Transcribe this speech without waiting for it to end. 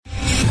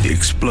the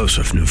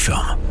explosive new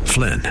film,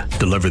 Flynn,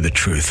 Deliver the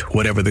Truth,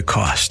 Whatever the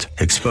Cost,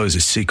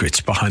 exposes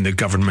secrets behind the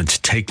government's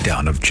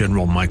takedown of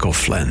General Michael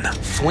Flynn.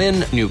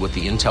 Flynn knew what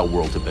the intel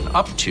world had been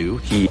up to.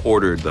 He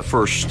ordered the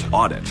first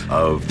audit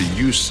of the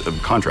use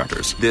of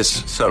contractors.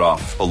 This set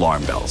off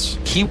alarm bells.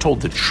 He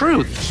told the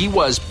truth. He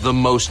was the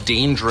most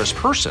dangerous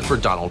person for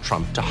Donald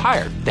Trump to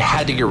hire. They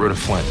had to get rid of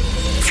Flynn.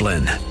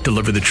 Flynn,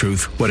 Deliver the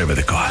Truth, Whatever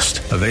the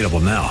Cost. Available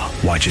now.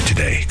 Watch it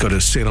today. Go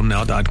to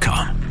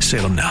salemnow.com.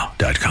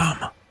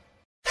 salemnow.com.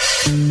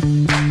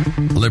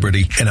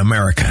 Liberty in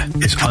America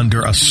is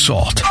under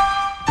assault.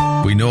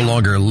 We no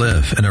longer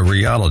live in a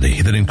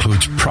reality that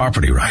includes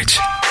property rights.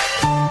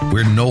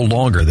 We're no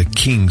longer the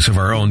kings of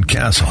our own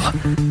castle.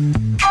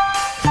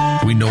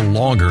 We no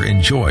longer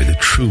enjoy the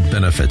true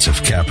benefits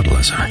of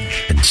capitalism.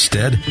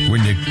 Instead,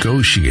 we're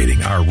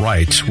negotiating our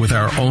rights with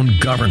our own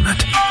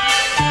government.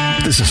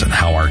 This isn't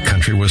how our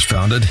country was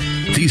founded.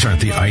 These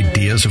aren't the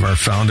ideas of our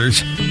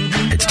founders.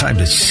 It's time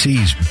to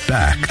seize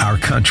back our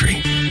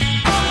country.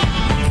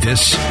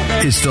 This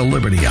is the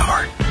Liberty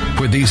Hour,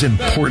 where these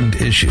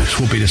important issues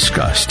will be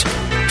discussed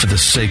for the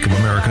sake of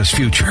America's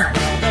future.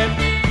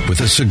 With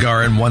a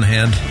cigar in one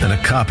hand and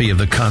a copy of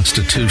the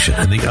Constitution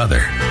in the other,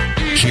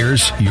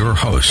 here's your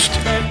host,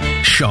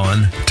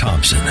 Sean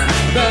Thompson.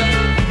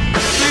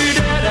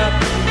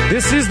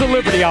 This is the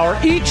Liberty Hour,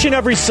 each and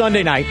every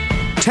Sunday night,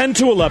 10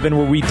 to 11,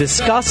 where we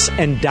discuss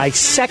and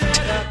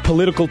dissect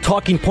political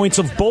talking points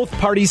of both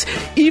parties,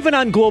 even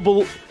on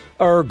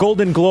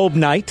Golden Globe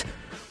night,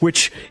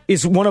 which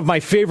is one of my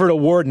favorite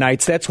award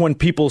nights. That's when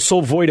people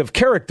so void of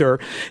character,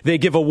 they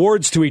give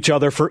awards to each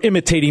other for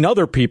imitating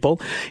other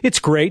people. It's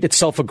great. It's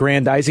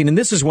self-aggrandizing. And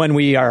this is when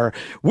we are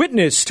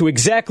witness to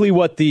exactly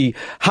what the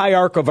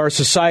hierarchy of our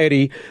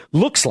society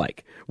looks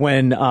like,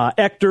 when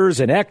actors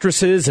and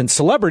actresses and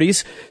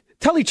celebrities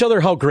tell each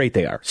other how great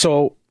they are.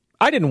 So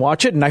I didn't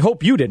watch it, and I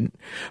hope you didn't.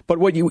 But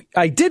what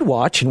I did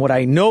watch, and what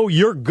I know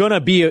you're going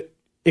to be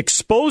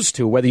exposed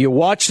to, whether you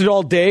watched it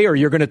all day or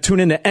you're going to tune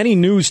into any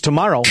news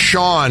tomorrow.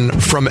 Sean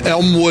from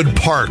Elmwood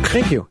Park.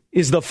 Thank you.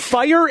 Is the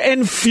Fire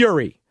and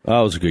Fury. That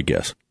was a good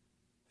guess.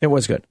 It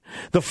was good.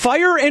 The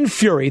Fire and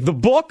Fury, the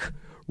book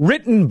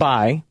written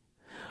by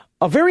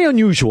a very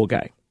unusual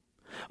guy.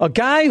 A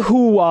guy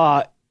who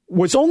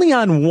was only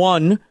on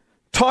one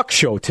talk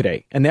show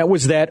today, and that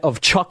was that of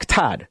Chuck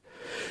Todd.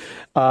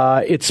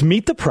 It's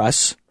Meet the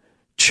Press,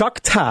 Chuck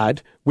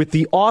Todd, with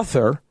the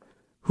author,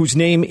 whose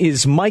name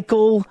is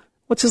Michael...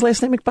 What's his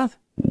last name, Macbeth?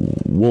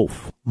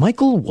 Wolf.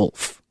 Michael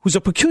Wolf, who's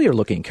a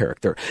peculiar-looking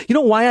character. You know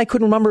why I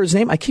couldn't remember his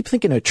name? I keep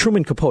thinking of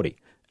Truman Capote.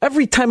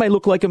 Every time I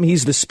look like him,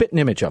 he's the spitting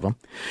image of him.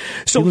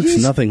 So he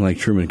looks nothing like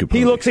Truman Capote.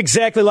 He looks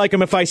exactly like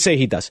him if I say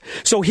he does.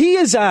 So he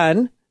is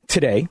on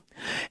today,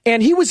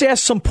 and he was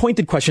asked some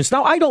pointed questions.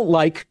 Now, I don't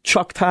like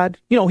Chuck Todd.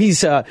 You know,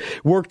 he's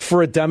worked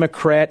for a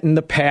Democrat in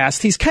the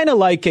past. He's kind of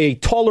like a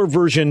taller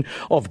version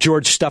of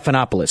George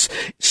Stephanopoulos.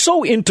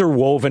 So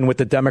interwoven with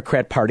the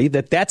Democrat Party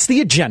that's the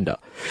agenda.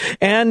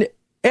 And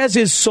as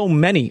is so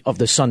many of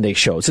the Sunday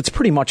shows, it's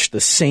pretty much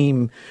the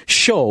same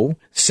show,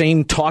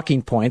 same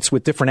talking points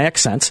with different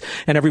accents.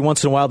 And every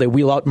once in a while, they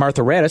wheel out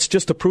Martha Raddatz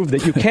just to prove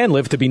that you can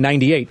live to be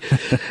 98.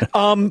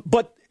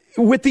 But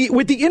with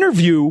the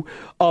interview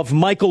of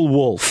Michael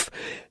Wolf,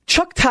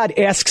 Chuck Todd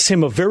asks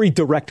him a very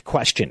direct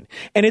question.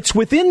 And it's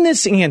within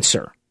this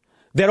answer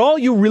that all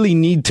you really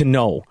need to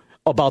know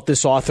about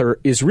this author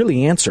is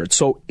really answered.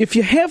 So if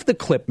you have the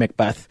clip,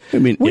 Macbeth,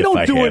 we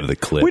don't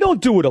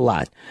do it a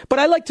lot. But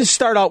I like to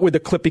start out with a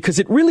clip because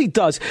it really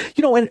does.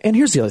 You know, and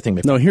here's the other thing,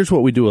 Macbeth. No, here's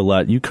what we do a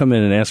lot. You come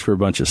in and ask for a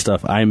bunch of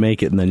stuff. I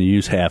make it, and then you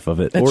use half of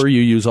it. Or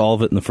you use all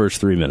of it in the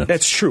first 3 minutes.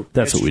 That's true.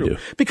 That's what we do.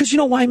 Because you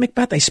know why,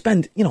 Macbeth? I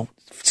spend,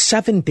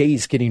 7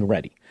 days getting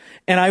ready.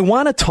 And I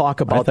want to talk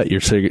about... I thought you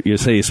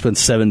say you spent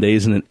 7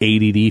 days in an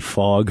ADD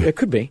fog. It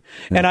could be.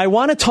 Yeah. And I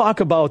want to talk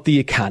about the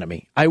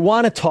economy. I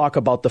want to talk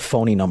about the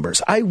phony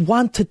numbers. I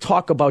want to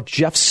talk about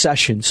Jeff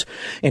Sessions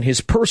and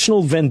his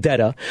personal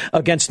vendetta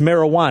against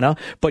marijuana,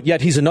 but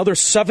yet he's another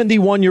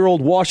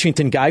 71-year-old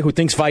Washington guy who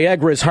thinks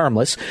Viagra is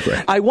harmless.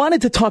 Right. I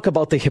wanted to talk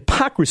about the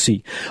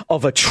hypocrisy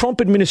of a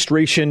Trump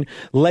administration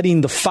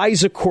letting the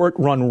FISA court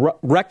run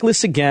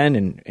reckless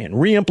again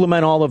and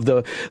re-implement all of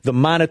the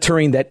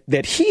monitoring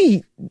that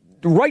he...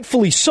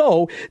 rightfully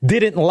so,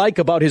 didn't like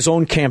about his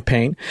own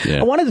campaign.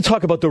 Yeah. I wanted to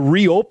talk about the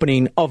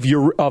reopening of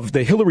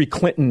the Hillary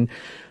Clinton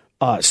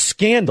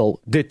scandal,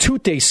 the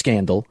Tuesday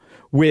scandal,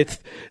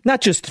 with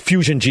not just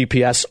Fusion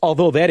GPS,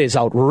 although that is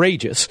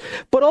outrageous,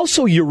 but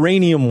also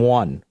Uranium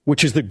One,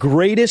 which is the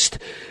greatest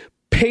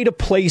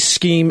pay-to-play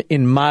scheme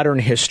in modern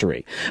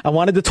history. I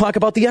wanted to talk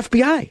about the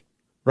FBI,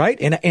 right?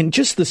 And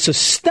just the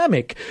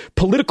systemic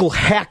political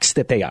hacks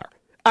that they are.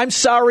 I'm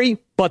sorry,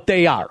 but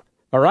they are.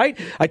 All right.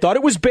 I thought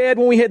it was bad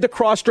when we had the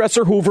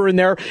cross-dresser Hoover in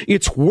there.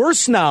 It's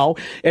worse now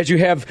as you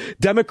have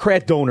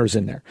Democrat donors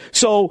in there.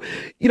 So,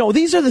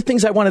 these are the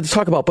things I wanted to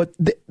talk about. But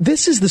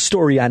this is the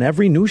story on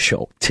every news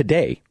show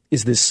today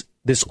is this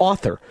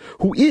author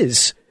who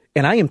is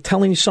and I am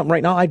telling you something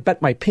right now, I'd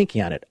bet my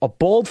pinky on it, a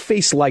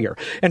bald-faced liar.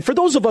 And for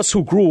those of us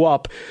who grew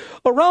up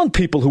around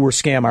people who were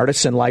scam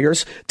artists and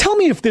liars, tell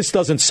me if this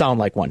doesn't sound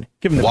like one.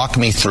 Walk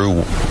me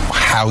through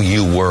how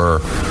you were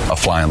a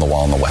fly on the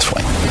wall in the West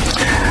Wing.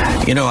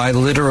 You know, I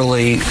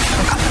literally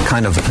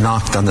kind of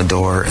knocked on the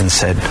door and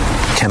said,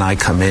 "Can I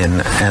come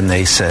in?" And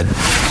they said,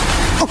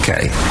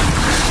 "Okay."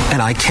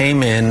 And I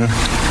came in,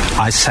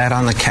 I sat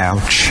on the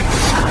couch,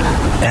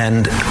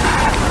 and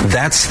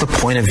that's the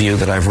point of view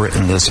that I've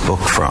written this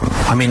book from.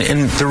 I mean,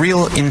 the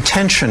real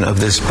intention of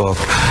this book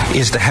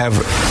is to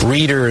have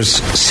readers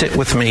sit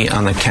with me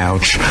on the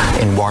couch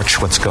and watch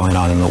what's going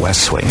on in the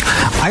West Wing.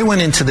 I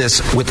went into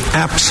this with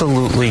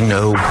absolutely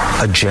no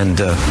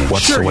agenda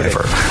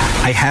whatsoever.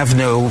 I have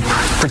no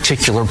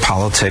particular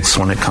politics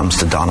when it comes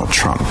to Donald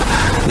Trump.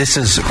 This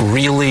is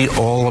really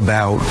all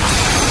about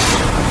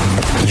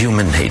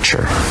human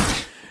nature.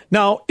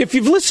 Now, if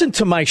you've listened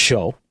to my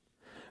show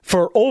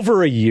for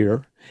over a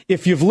year,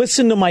 if you've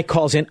listened to my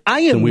calls in, I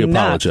am we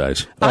not.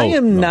 Apologize. I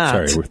am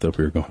not. Sorry, we thought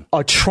we were going.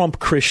 A Trump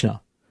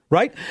Krishna,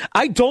 right?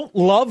 I don't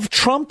love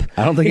Trump.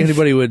 I don't think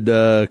anybody would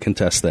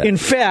contest that. In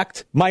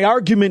fact, my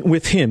argument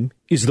with him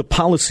is the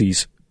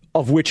policies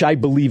of which I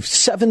believe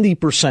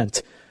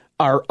 70%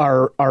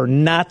 are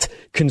not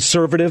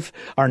conservative,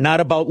 are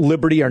not about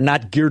liberty, are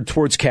not geared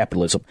towards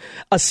capitalism.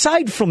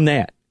 Aside from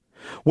that,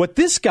 what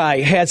this guy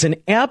has an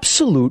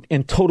absolute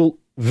and total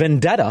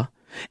vendetta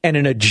and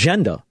an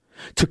agenda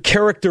to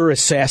character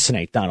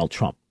assassinate Donald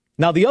Trump.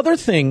 Now, the other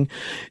thing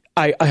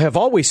I have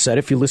always said,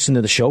 if you listen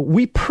to the show,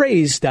 we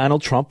praise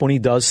Donald Trump when he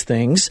does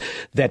things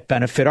that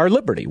benefit our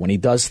liberty, when he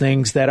does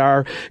things that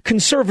are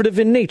conservative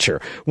in nature,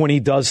 when he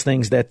does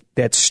things that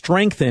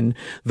strengthen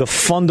the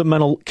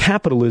fundamental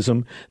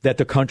capitalism that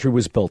the country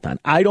was built on.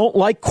 I don't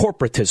like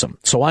corporatism,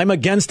 so I'm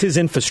against his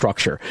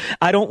infrastructure.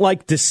 I don't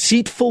like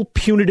deceitful,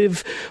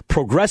 punitive,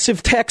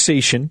 progressive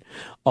taxation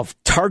of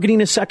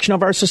targeting a section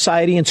of our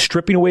society and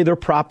stripping away their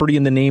property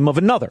in the name of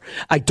another.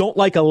 I don't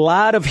like a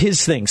lot of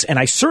his things, and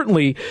I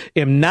certainly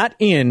am not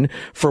in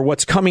for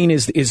what's coming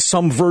is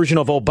some version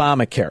of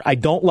Obamacare. I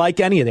don't like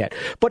any of that.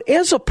 But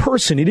as a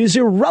person, it is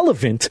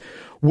irrelevant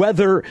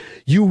whether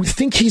you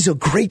think he's a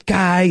great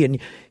guy and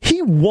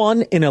he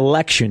won an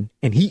election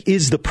and he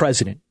is the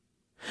president.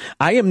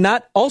 I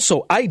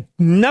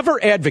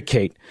never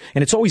advocate,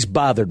 and it's always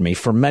bothered me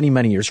for many,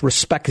 many years,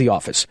 respect the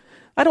office.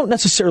 I don't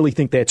necessarily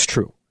think that's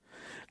true.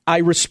 I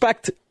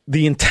respect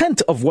the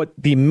intent of what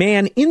the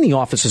man in the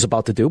office is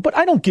about to do, but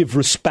I don't give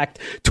respect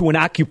to an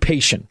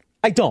occupation.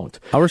 I don't.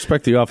 I'll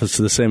respect the office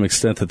to the same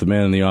extent that the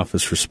man in the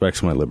office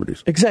respects my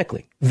liberties.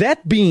 Exactly.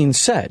 That being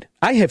said,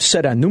 I have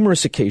said on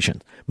numerous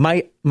occasions,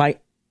 my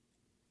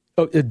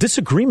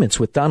disagreements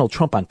with Donald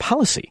Trump on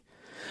policy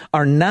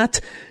are not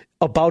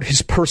about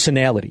his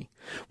personality.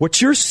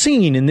 What you're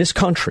seeing in this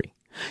country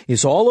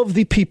is all of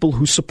the people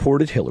who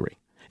supported Hillary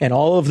and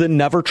all of the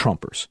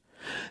never-Trumpers.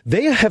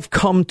 They have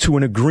come to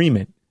an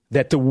agreement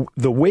that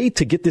the way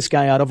to get this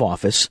guy out of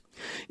office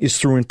is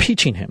through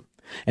impeaching him.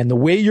 And the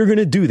way you're going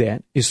to do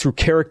that is through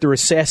character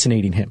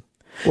assassinating him.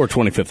 Or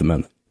 25th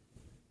Amendment.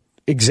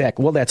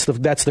 Exactly. Well, that's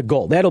the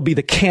goal. That'll be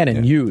the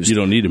canon used. You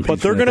don't need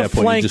impeachment. But they're going to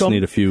flank you just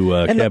need a few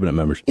cabinet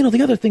members. You know,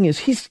 the other thing is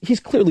he's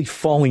clearly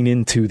falling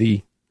into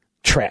the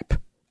trap.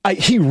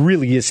 He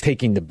really is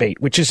taking the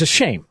bait, which is a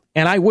shame.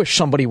 And I wish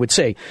somebody would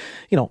say,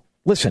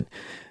 listen,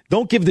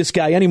 don't give this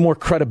guy any more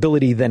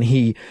credibility than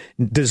he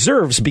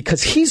deserves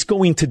because he's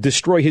going to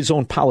destroy his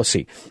own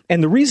policy.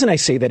 And the reason I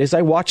say that is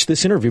I watched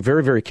this interview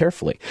very, very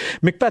carefully.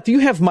 Macbeth, you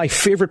have my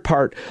favorite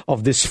part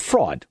of this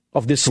fraud,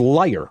 of this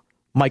liar,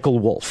 Michael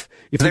Wolff.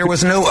 There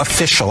was no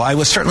official. I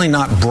was certainly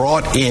not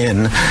brought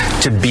in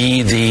to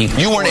be the...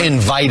 You weren't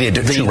invited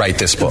to write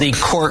this book. The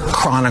court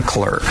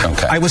chronicler.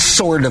 Okay. I was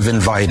sort of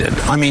invited.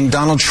 I mean,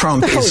 Donald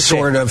Trump is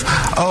sort of,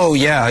 oh,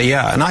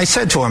 yeah. And I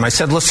said to him,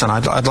 listen,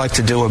 I'd like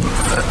to do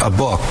a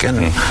book.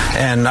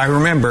 And I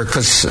remember,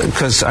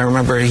 because I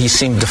remember he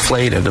seemed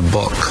deflated, a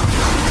book.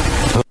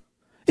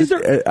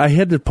 I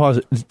had to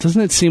pause.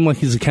 Doesn't it seem like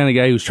he's the kind of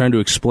guy who's trying to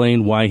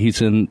explain why he's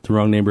in the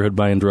wrong neighborhood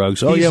buying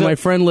drugs? Oh, my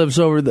friend lives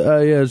over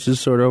there. It's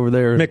just sort of over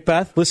there.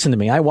 Macbeth, listen to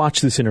me. I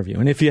watched this interview.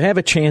 And if you have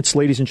a chance,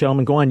 ladies and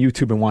gentlemen, go on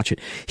YouTube and watch it.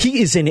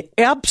 He is an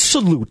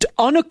absolute,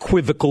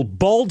 unequivocal,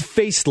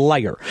 bald-faced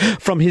liar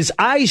from his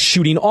eyes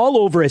shooting all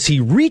over as he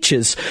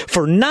reaches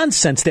for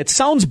nonsense that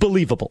sounds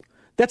believable.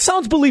 That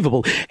sounds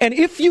believable. And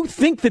if you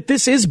think that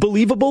this is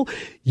believable,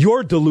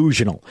 you're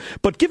delusional.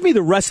 But give me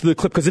the rest of the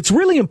clip because it's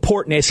really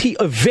important as he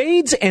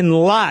evades and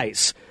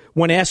lies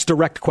when asked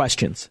direct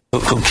questions.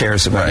 Who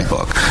cares about a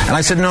book? And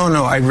I said,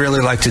 no, I'd really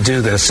like to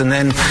do this. And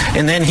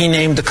then he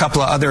named a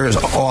couple of other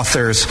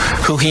authors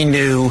who he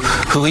knew,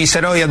 who he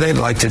said, oh, yeah, they'd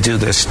like to do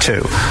this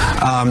too.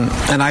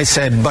 And I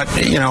said, but,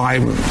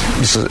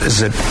 is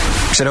it,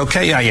 he said,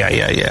 okay,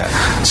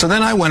 yeah. So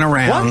then I went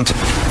around,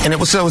 and it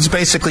was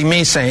basically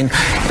me saying,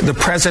 the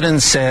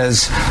president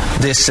says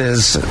this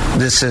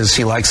is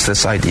he likes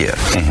this idea.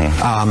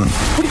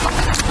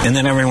 Mm-hmm. And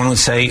then everyone would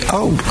say,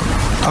 oh,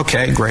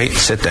 okay, great,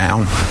 sit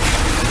down,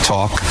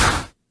 talk.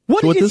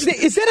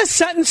 Is that a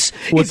sentence?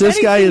 What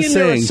this guy is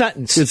saying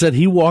is that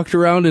he walked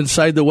around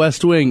inside the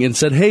West Wing and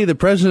said, hey, the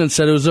president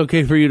said it was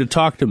okay for you to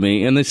talk to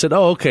me. And they said,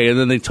 oh, okay. And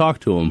then they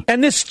talked to him.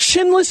 And this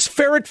chinless,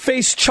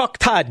 ferret-faced Chuck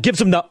Todd gives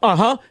him the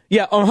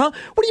yeah, What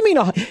do you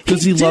mean,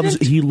 Because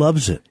he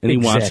loves it, and he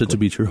wants it to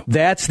be true.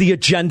 That's the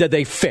agenda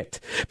they fit.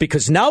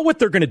 Because now what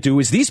they're going to do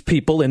is these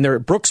people in their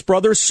Brooks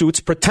Brothers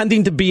suits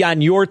pretending to be on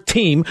your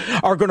team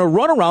are going to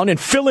run around and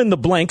fill in the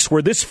blanks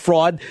where this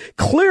fraud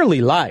clearly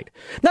lied.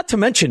 Not to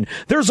mention,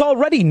 there's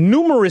already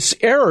numerous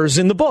errors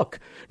in the book.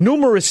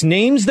 Numerous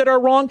names that are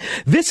wrong.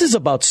 This is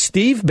about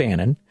Steve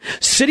Bannon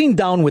sitting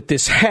down with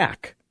this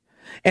hack.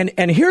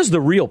 And here's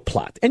the real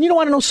plot. And you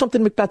want to know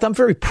something, Macbeth? I'm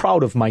very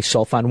proud of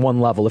myself on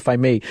one level, if I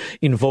may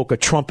invoke a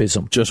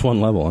Trumpism. Just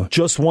one level, huh?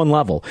 Just one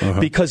level.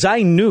 Because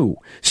I knew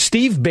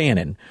Steve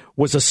Bannon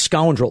was a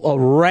scoundrel, a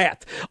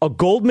rat, a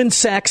Goldman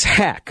Sachs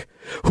hack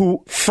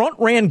who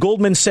front-ran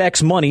Goldman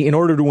Sachs money in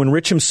order to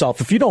enrich himself.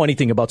 If you know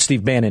anything about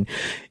Steve Bannon,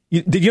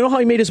 did you know how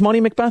he made his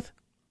money, Macbeth?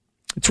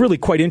 It's really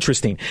quite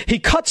interesting. He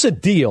cuts a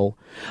deal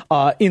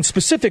in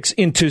specifics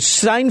into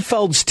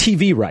Seinfeld's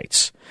TV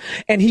rights.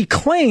 And he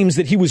claims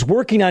that he was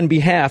working on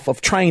behalf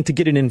of trying to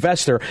get an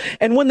investor.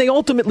 And when they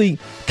ultimately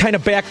kind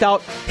of backed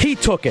out, he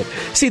took it.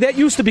 See, that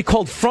used to be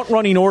called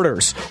front-running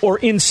orders or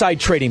inside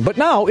trading. But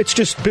now it's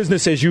just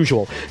business as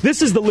usual.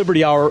 This is the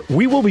Liberty Hour.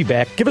 We will be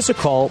back. Give us a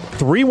call,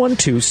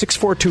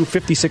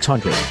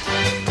 312-642-5600.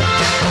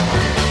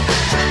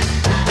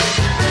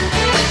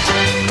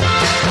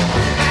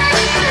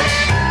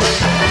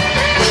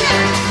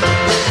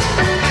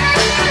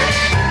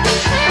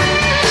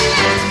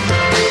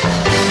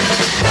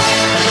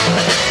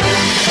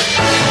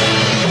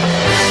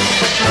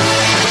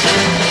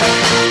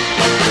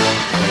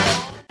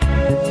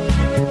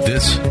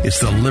 It's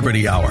the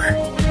Liberty Hour.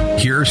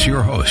 Here's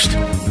your host,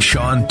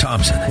 Sean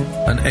Thompson,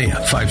 on AM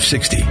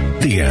 560,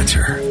 The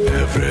Answer.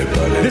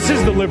 This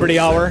is the Liberty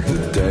Hour.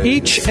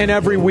 Each and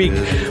every week,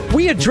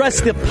 we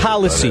address the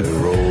policy.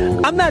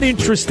 I'm not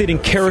interested in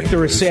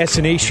character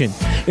assassination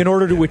in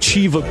order to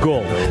achieve a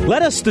goal.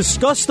 Let us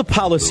discuss the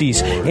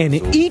policies, and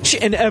each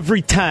and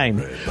every time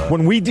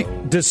when we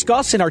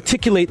discuss and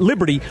articulate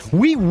liberty,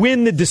 we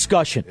win the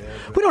discussion.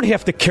 We don't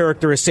have to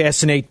character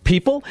assassinate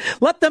people.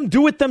 Let them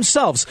do it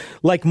themselves,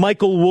 like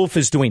Michael Wolff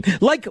is doing,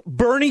 like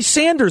Bernie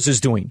Sanders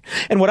is doing.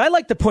 And what I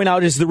like to point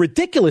out is the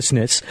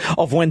ridiculousness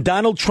of when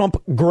Donald Trump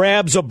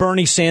grabs a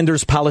Bernie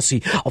Sanders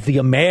policy of the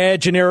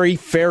imaginary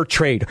fair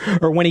trade,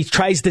 or when he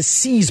tries to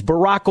seize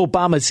Barack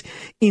Obama's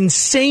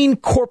insane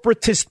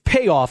corporatist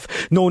payoff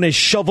known as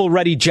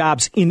shovel-ready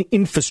jobs in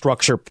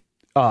infrastructure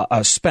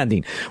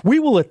spending. We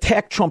will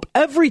attack Trump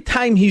every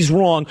time he's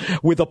wrong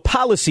with a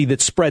policy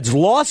that spreads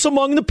loss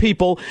among the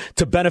people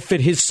to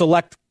benefit his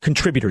select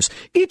contributors.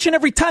 Each and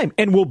every time.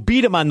 And we'll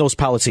beat him on those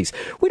policies.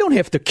 We don't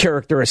have to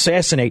character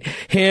assassinate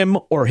him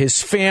or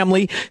his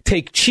family,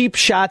 take cheap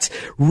shots,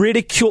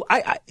 ridicule.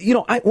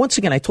 Once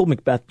again, I told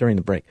Macbeth during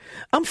the break,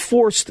 I'm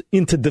forced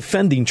into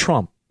defending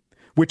Trump,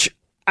 which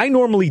I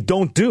normally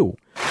don't do.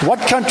 What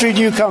country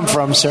do you come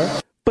from,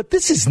 sir? But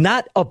this is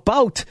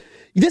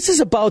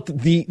about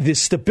the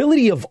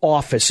stability of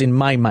office in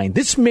my mind.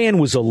 This man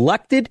was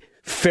elected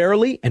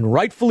fairly and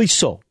rightfully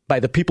so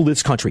by the people of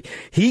this country.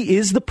 He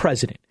is the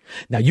president.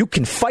 Now, you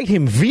can fight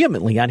him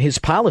vehemently on his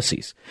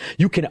policies.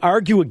 You can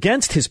argue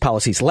against his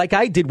policies, like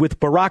I did with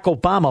Barack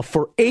Obama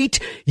for 8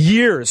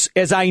 years,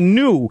 as I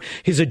knew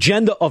his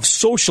agenda of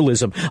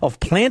socialism, of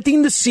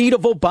planting the seed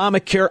of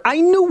Obamacare.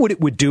 I knew what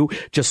it would do,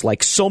 just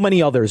like so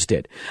many others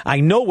did. I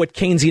know what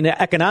Keynesian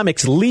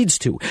economics leads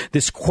to,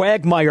 this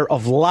quagmire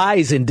of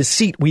lies and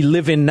deceit we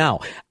live in now.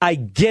 I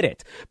get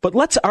it. But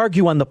let's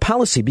argue on the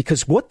policy,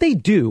 because what they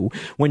do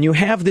when you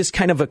have this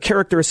kind of a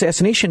character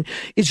assassination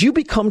is you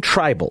become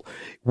tribal.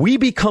 We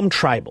become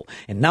tribal,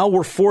 and now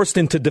we're forced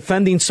into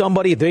defending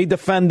somebody. They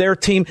defend their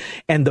team,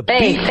 and the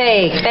beat.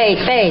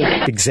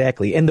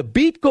 Exactly, and the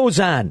beat goes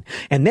on,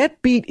 and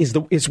that beat is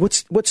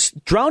what's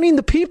drowning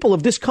the people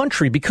of this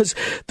country. Because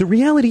the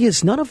reality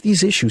is, none of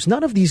these issues,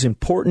 none of these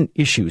important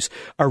issues,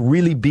 are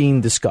really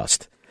being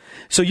discussed.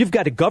 So you've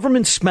got a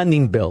government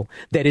spending bill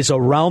that is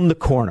around the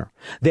corner,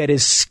 that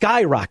is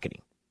skyrocketing.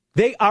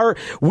 We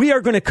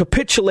are going to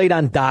capitulate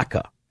on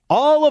DACA.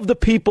 All of the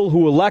people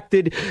who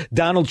elected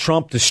Donald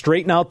Trump to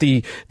straighten out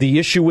the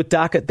issue with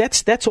DACA,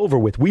 that's over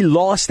with. We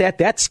lost that.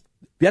 That's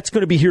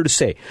going to be here to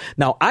stay.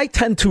 Now, I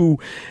tend to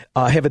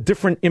have a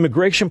different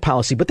immigration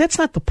policy, but that's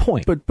not the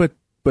point. But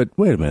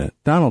wait a minute.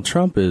 Donald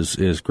Trump is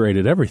great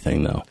at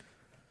everything, though.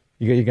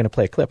 You're going to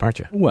play a clip, aren't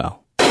you? Well,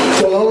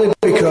 only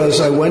because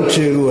I went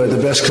to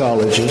the best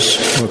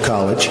colleges, or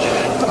college.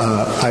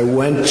 I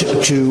went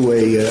to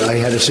I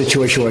had a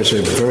situation where I was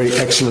a very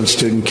excellent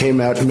student, came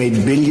out, made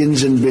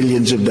billions and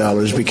billions of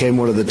dollars, became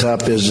one of the top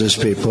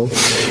business people,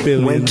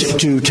 went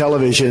to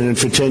television, and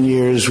for 10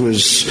 years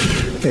was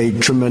a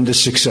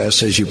tremendous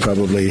success, as you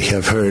probably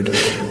have heard.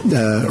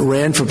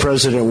 Ran for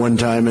president one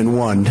time and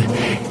won.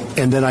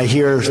 And then I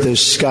hear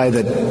this guy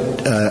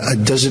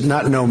that doesn't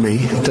know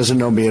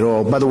me at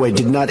all. By the way,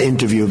 did not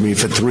interview me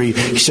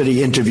he said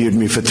he interviewed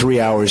me for 3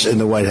 hours in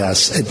the White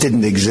House. It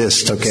didn't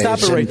exist, okay? Stop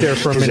it right there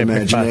for a minute,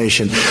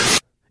 imagination.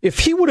 If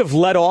he would have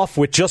led off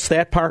with just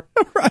that part,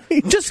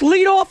 right. Just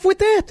lead off with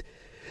that.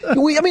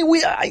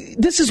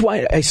 This is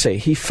why I say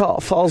he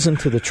falls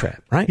into the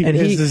trap, right? He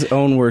is his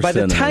own worst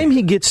enemy. By the time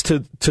he gets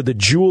to the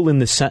jewel in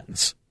the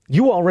sentence,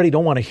 you already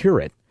don't want to hear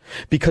it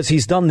because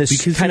he's done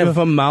this kind of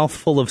a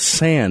mouthful of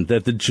sand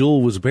that the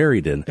jewel was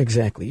buried in.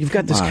 Exactly. You've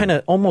got this kind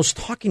of almost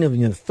talking of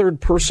in the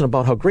third person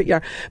about how great you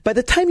are. By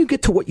the time you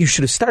get to what you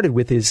should have started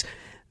with is,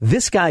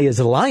 this guy is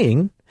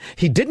lying.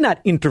 He did not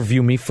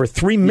interview me for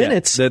 3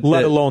 minutes,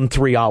 let alone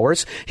 3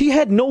 hours. He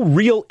had no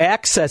real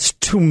access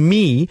to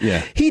me.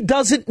 Yeah. He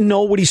doesn't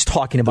know what he's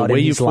talking about. The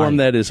way you form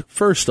that is,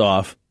 first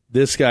off,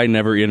 this guy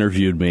never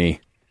interviewed me.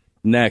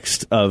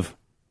 Next, of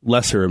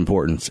lesser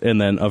importance,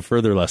 and then of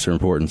further lesser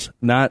importance.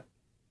 Not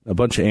a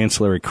bunch of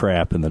ancillary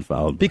crap and then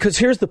followed. Because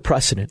here's the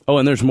precedent. Oh,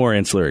 and there's more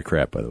ancillary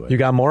crap, by the way. You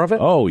got more of it?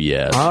 Oh,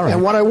 yes. All right.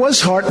 And what I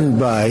was heartened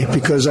by,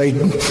 because I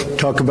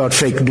talk about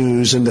fake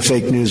news and the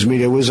fake news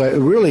media, was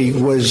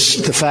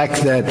the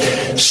fact that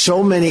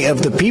so many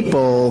of the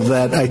people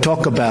that I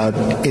talk about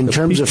in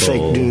terms of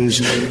fake news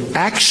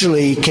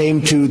actually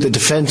came to the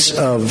defense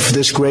of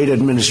this great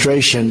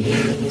administration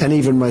and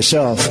even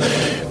myself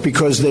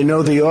because they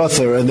know the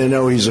author and they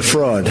know he's a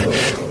fraud.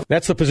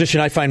 That's the position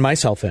I find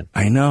myself in.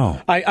 I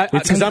know.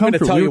 Because I'm going to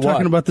tell you what. We were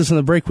talking about this in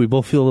the break. We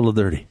both feel a little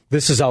dirty.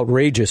 This is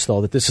outrageous,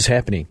 though, that this is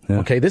happening. Yeah.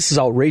 Okay, this is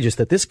outrageous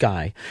that this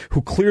guy,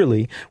 who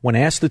clearly, when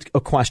asked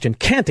a question,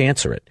 can't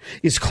answer it,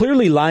 is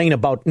clearly lying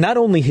about not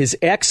only his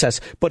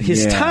access, but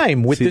his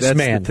time with this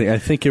man. The thing. I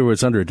think it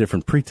was under a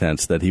different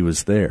pretense that he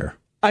was there.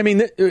 I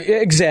mean,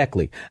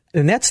 exactly.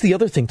 And that's the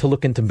other thing to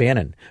look into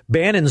Bannon.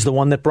 Bannon's the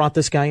one that brought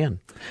this guy in.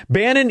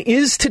 Bannon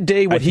is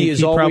today what he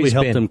has always been. He probably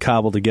helped him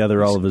cobble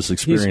together all of his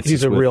experiences.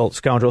 He's a real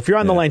scoundrel. If you're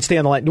on the line, stay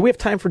on the line. Do we have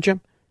time for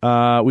Jim?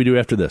 We do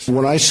after this.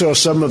 When I saw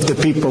some of the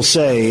people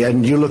say,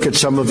 and you look at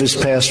some of his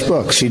past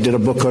books, he did a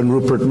book on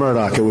Rupert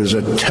Murdoch. It was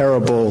a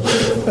terrible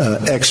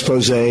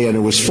expose, and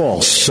it was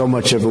false. So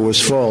much of it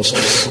was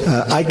false.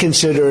 I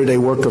consider it a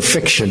work of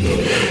fiction.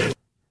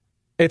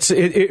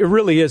 It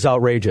really is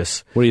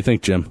outrageous. What do you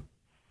think, Jim?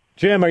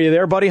 Jim, are you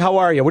there, buddy? How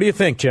are you? What do you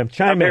think, Jim?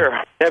 Chime in.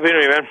 Here. Happy New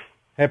Year, man.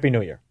 Happy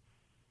New Year.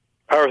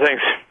 How are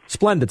things?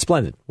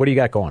 Splendid. What do you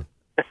got going?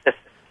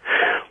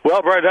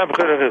 Well, Brian, I'm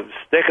going to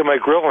steak in my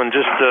grill and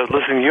just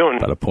listen to you.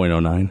 About a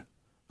 .09.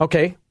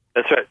 Okay.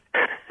 That's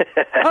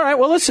right. All right.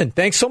 Well, listen.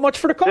 Thanks so much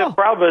for the call. The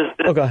problem is...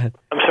 Oh, go ahead.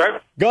 I'm sorry?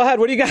 Go ahead.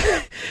 What do you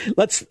got?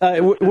 Let's.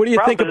 What do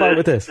you think about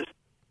with this?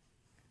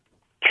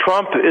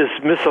 Trump is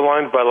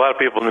misaligned by a lot of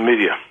people in the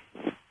media,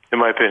 in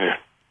my opinion.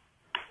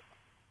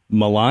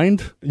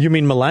 Maligned? You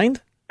mean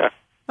maligned? Yeah.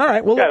 All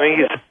right. Well, yeah,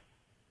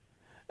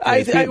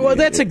 I mean, well,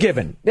 that's a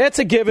given. That's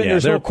a given. Yeah,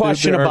 there's no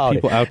question about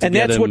it. And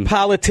that's what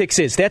politics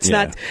is. That's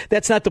not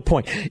the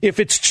point.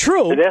 If it's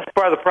true, and that's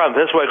part of the problem.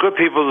 That's why good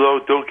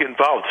people don't get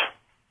involved.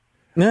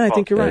 No, I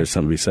think you're right. There's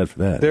something to be said for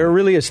that. There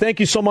really is. Thank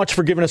you so much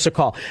for giving us a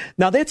call.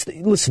 Now,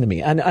 listen to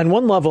me. On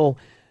one level,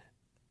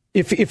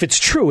 if it's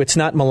true, it's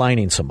not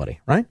maligning somebody,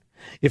 right?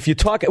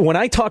 When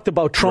I talked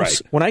about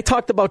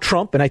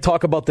Trump and I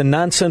talk about the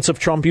nonsense of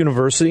Trump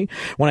University,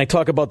 when I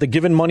talk about the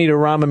giving money to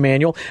Rahm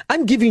Emanuel,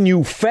 I'm giving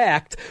you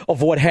fact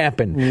of what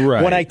happened.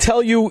 Right. When I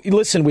tell you,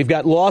 listen, we've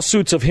got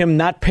lawsuits of him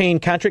not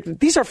paying contract,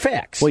 these are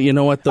facts. Well, you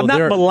know what, though? I'm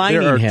not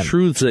maligning there are him.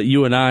 Truths that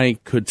you and I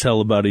could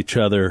tell about each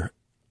other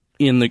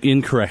in the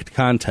incorrect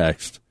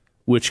context,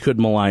 which could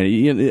malign.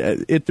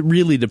 It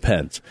really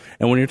depends.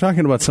 And when you're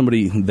talking about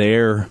somebody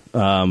there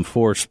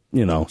for,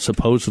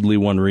 supposedly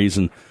one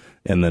reason,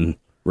 and then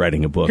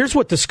writing a book. Here's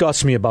what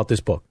disgusts me about this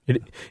book.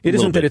 It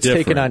isn't that it's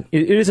taken on.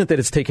 It isn't that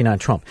it's taken on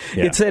Trump.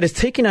 Yeah. It's that it's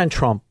taken on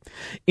Trump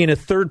in a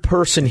third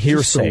person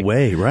hearsay. Just a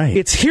way, right?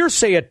 It's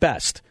hearsay at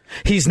best.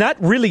 He's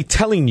not really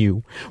telling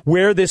you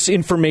where this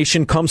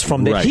information comes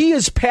from. That he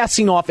is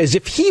passing off as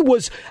if he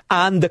was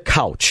on the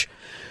couch.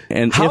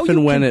 And if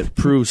and when it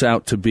proves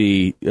out to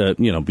be,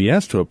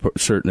 BS to a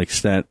certain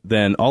extent,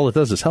 then all it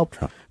does is help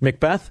Trump.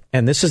 Macbeth,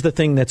 and this is the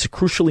thing that's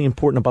crucially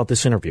important about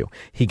this interview.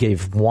 He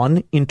gave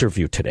one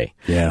interview today.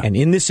 Yeah. And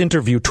in this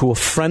interview to a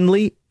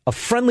friendly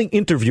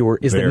interviewer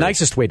is the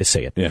nicest way to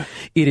say it. Yeah.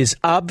 It is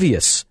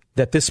obvious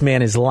that this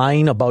man is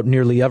lying about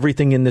nearly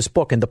everything in this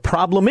book. And the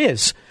problem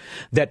is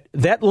that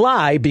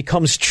lie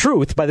becomes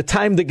truth by the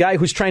time the guy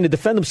who's trying to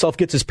defend himself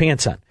gets his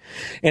pants on.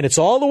 And it's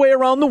all the way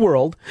around the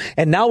world.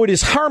 And now it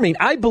is harming,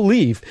 I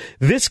believe,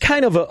 this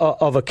kind of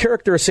a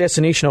character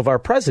assassination of our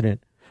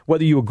president,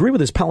 whether you agree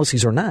with his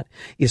policies or not,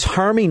 is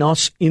harming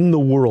us in the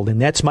world.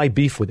 And that's my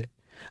beef with it.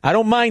 I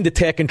don't mind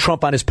attacking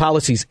Trump on his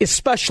policies,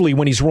 especially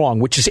when he's wrong,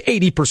 which is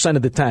 80%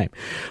 of the time.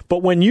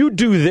 But when you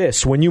do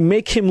this, when you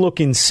make him look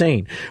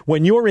insane,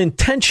 when your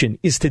intention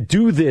is to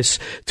do this,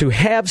 to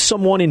have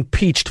someone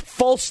impeached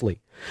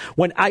falsely,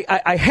 when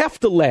I have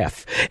to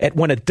laugh at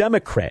when a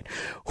Democrat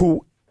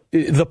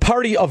the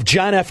party of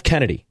John F.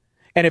 Kennedy,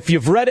 And if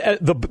you've read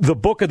the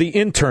book of The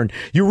Intern,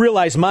 you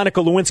realize Monica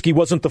Lewinsky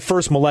wasn't the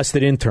first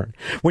molested intern.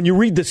 When you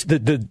read this,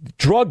 the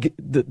drug,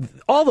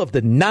 all of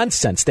the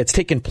nonsense that's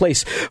taken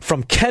place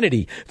from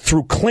Kennedy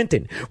through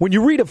Clinton, when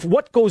you read of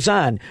what goes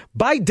on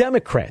by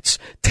Democrats,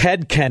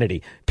 Ted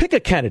Kennedy, pick a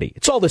Kennedy,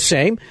 it's all the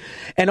same.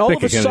 And all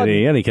of a sudden,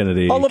 any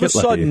Kennedy, all of a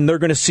sudden, they're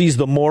going to seize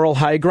the moral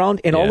high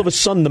ground, and all of a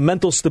sudden, the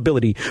mental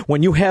stability.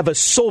 When you have a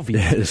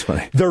Soviet, it's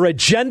funny. Their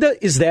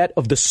agenda is that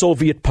of the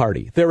Soviet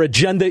Party. Their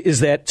agenda is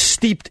that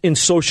steeped in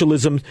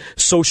socialism,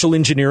 social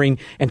engineering,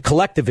 and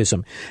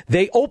collectivism.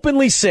 They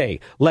openly say,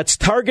 let's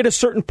target a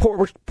certain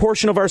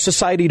portion of our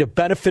society to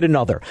benefit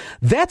another.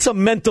 That's a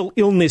mental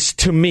illness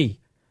to me.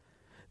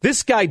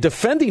 This guy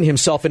defending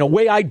himself in a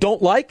way I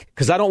don't like,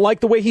 because I don't like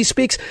the way he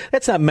speaks,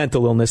 that's not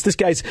mental illness. This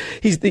guy's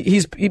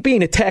he's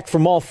being attacked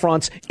from all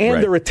fronts,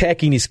 and they're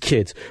attacking his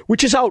kids,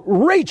 which is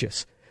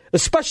outrageous,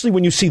 especially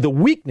when you see the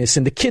weakness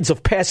in the kids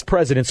of past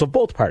presidents of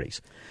both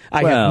parties.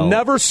 I have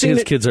never seen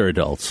his kids are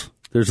adults.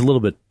 There's a little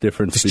bit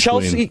difference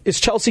between... Is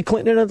Chelsea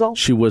Clinton an adult?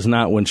 She was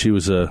not when she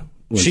was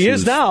she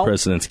is now.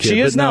 President's kid.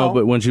 She is now. No,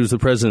 but when she was the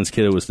president's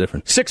kid, it was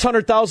different.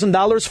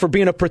 $600,000 for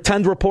being a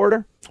pretend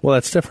reporter? Well,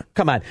 that's different.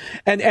 Come on.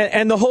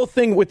 And the whole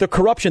thing with the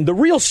corruption. The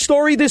real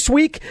story this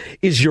week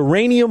is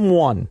Uranium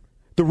One.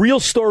 The real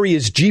story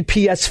is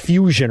GPS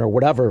fusion, or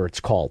whatever it's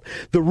called.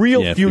 The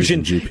real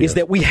fusion is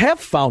that we have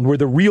found where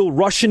the real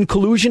Russian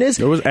collusion is.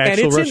 There was actual and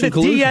it's Russian in the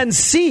collusion.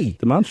 DNC.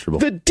 Demonstrable.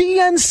 The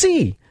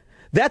DNC.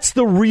 That's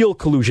the real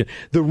collusion.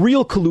 The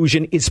real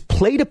collusion is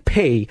play to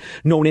pay,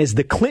 known as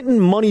the Clinton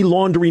money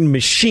laundering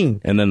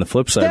machine. And then the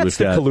flip side, we've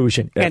got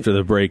collusion. After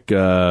the break,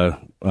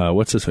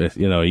 what's this?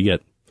 You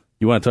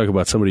want to talk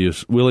about somebody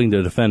who's willing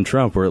to defend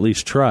Trump, or at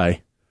least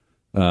try.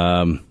 We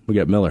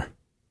got Miller.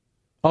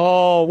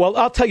 Oh, well,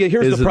 I'll tell you,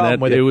 here's the problem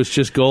with it. It was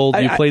just gold.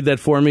 You played that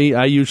for me.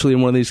 I usually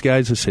am one of these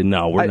guys who say,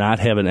 no, we're not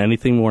having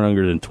anything more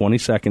longer than 20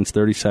 seconds,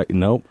 30 seconds.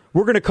 Nope.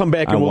 We're going to come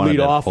back and we'll lead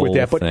off with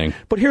that.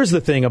 But here's the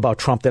thing about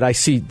Trump that I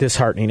see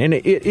disheartening, and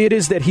it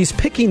is that he's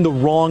picking the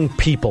wrong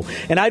people.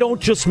 And I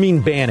don't just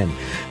mean Bannon.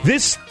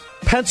 This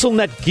pencil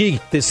neck geek,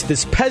 this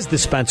Pez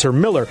dispenser,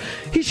 Miller,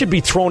 he should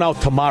be thrown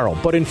out tomorrow.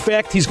 But in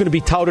fact, he's going to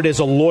be touted as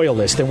a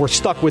loyalist, and we're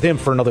stuck with him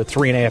for another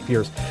 3.5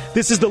 years.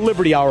 This is the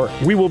Liberty Hour.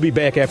 We will be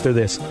back after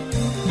this.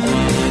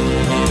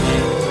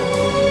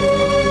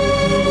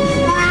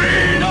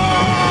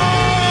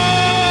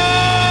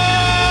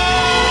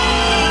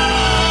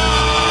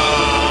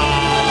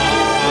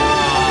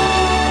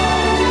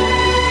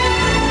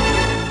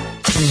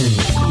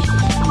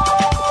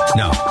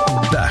 Now,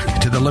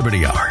 back to the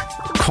Liberty Hour.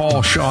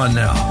 Call Sean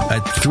now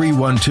at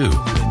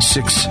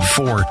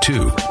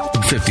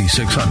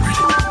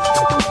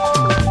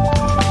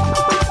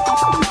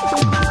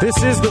 312-642-5600.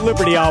 This is the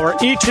Liberty Hour,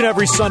 each and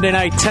every Sunday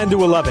night, 10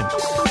 to 11.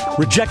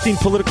 Rejecting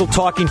political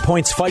talking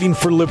points, fighting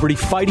for liberty,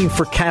 fighting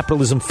for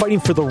capitalism,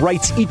 fighting for the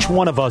rights each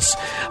one of us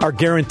are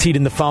guaranteed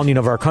in the founding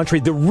of our country.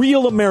 The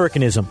real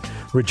Americanism,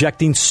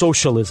 rejecting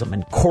socialism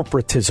and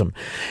corporatism.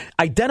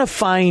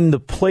 Identifying the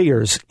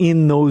players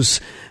in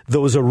those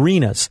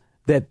arenas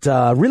that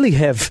really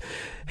have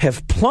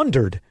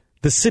plundered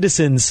the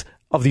citizens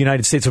of the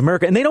United States of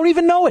America, and they don't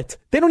even know it.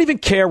 They don't even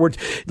care.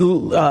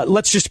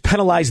 Let's just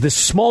penalize this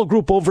small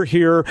group over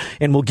here,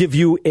 and we'll give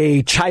you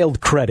a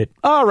child credit.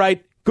 All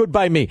right, good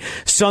by me.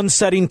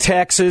 Sunsetting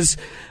taxes,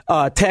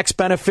 tax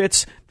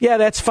benefits, yeah,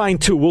 that's fine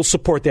too. We'll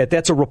support that.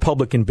 That's a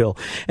Republican bill.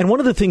 And one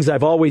of the things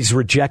I've always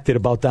rejected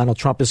about Donald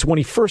Trump is when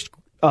he first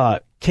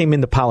came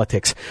into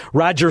politics,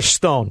 Roger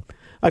Stone,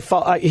 a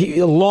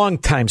long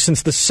time,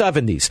 since the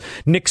 70s,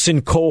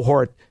 Nixon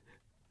cohort,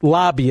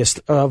 lobbyist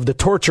of the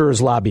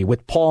torturers lobby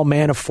with Paul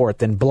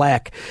Manafort and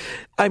Black.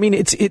 I mean,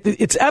 it's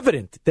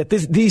evident that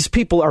these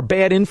people are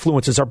bad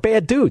influences, are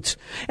bad dudes,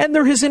 and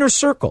they're his inner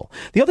circle.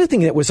 The other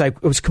thing that I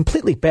was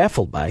completely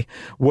baffled by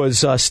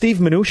was Steve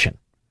Mnuchin,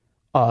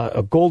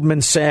 a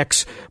Goldman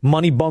Sachs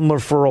money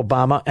bundler for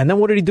Obama. And then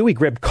what did he do? He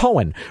grabbed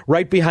Cohen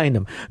right behind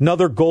him.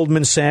 Another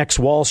Goldman Sachs,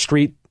 Wall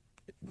Street,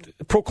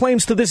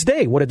 proclaims to this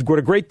day what a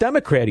great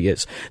Democrat he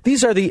is.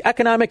 These are the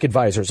economic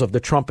advisors of the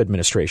Trump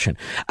administration.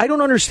 I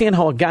don't understand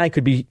how a guy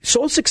could be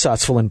so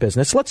successful in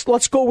business.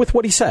 Let's go with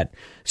what he said.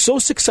 So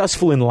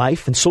successful in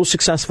life and so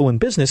successful in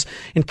business,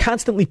 and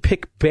constantly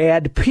pick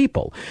bad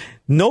people.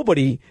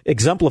 Nobody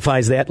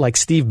exemplifies that like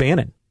Steve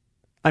Bannon.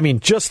 I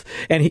mean,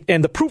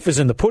 and the proof is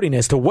in the pudding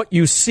as to what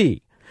you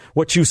see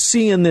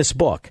in this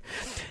book.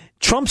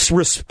 Trump's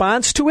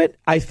response to it,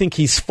 I think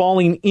he's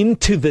falling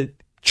into the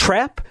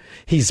trap.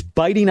 He's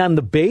biting on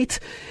the bait,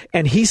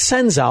 and he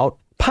sends out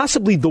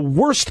possibly the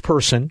worst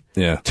person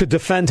to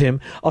defend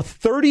him, a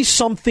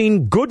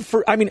 30-something good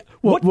for... I mean,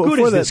 what good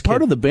is this kid?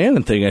 Part of the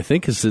Bannon thing, I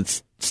think, is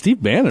it's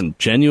Steve Bannon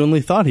genuinely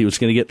thought he was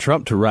going to get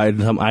Trump to ride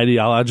some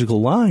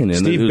ideological line. And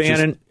Steve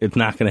Bannon... it's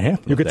not going to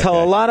happen. You could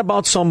tell a lot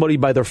about somebody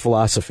by their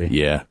philosophy.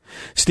 Yeah.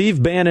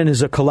 Steve Bannon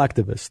is a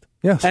collectivist.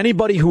 Yes.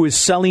 Anybody who is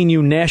selling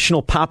you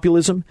national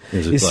populism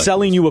is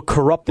selling you a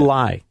corrupt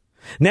lie.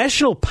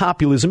 National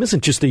populism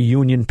isn't just a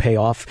union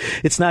payoff.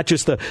 It's not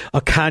just a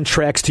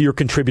contracts to your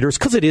contributors,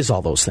 because it is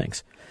all those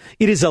things.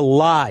 It is a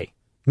lie.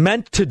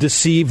 meant to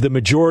deceive the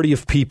majority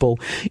of people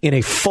in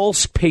a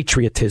false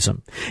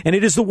patriotism. And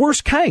it is the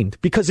worst kind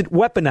because it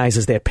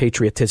weaponizes that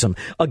patriotism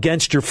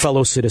against your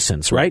fellow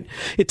citizens, right?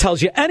 It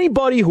tells you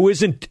anybody who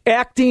isn't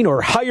acting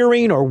or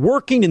hiring or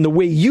working in the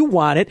way you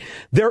want it,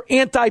 they're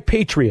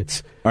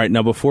anti-patriots. All right,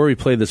 now before we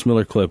play this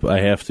Miller clip,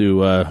 I have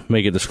to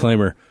make a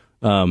disclaimer.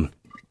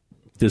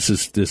 This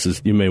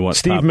is you may want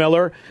Steve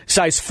Miller,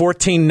 size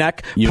 14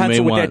 neck,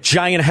 pencil with that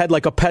giant head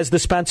like a Pez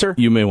dispenser.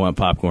 You may want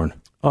popcorn.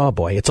 Oh,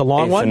 boy, it's a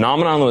long one. A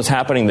phenomenon was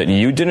happening that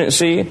you didn't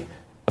see,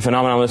 a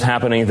phenomenon was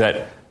happening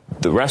that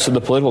the rest of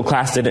the political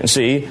class didn't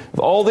see.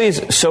 All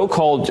these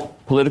so-called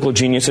political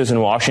geniuses in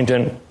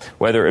Washington,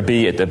 whether it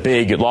be at the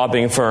big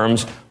lobbying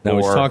firms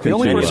or the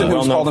only person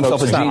who's called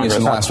himself a genius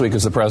in the last week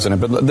is the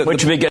president.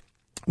 But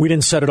we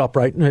didn't set it up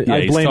right.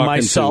 I blame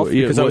myself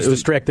because I was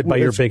distracted by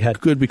your big head.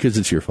 Good, because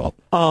it's your fault.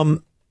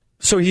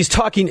 So he's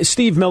talking.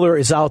 Steve Miller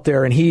is out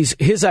there, and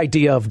his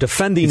idea of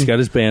defending. He's got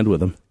his band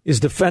with him. Is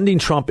defending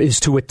Trump is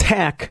to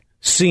attack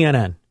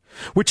CNN,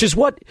 which is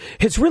what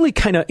has really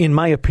kind of, in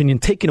my opinion,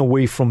 taken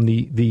away from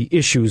the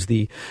issues,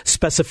 the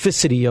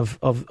specificity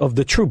of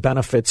the true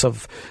benefits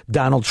of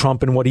Donald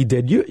Trump and what he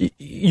did.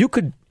 You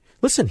could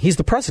listen. He's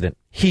the president.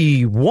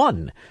 He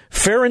won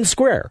fair and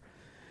square.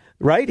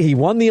 Right? He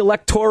won the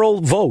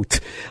electoral vote.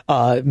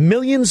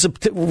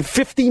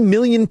 50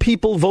 million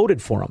people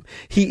voted for him.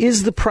 He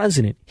is the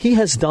president. He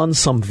has done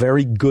some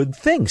very good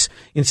things.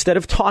 Instead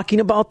of talking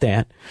about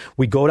that,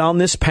 we go down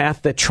this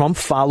path that Trump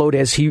followed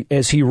as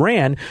he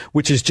ran,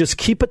 which is just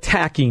keep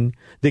attacking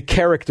the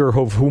character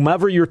of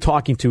whomever you're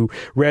talking to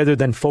rather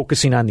than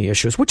focusing on the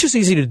issues, which is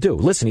easy to do.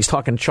 Listen, he's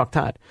talking to Chuck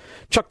Todd.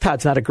 Chuck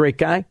Todd's not a great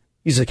guy.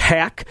 He's a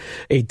hack,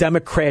 a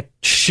Democrat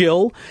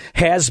shill,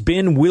 has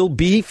been, will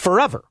be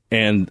forever.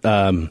 And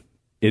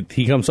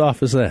he comes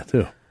off as that,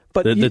 too.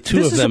 But the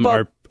two of them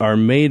are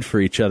made for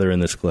each other in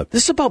this clip.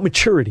 This is about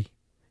maturity.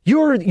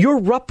 You're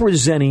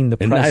representing the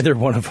president. Neither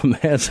one of them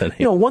has any.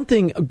 You know, one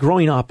thing,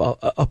 growing up,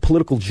 a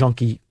political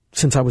junkie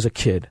since I was a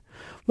kid,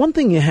 one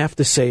thing you have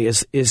to say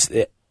is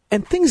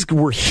and things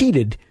were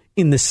heated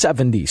in the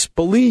 70s.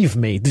 Believe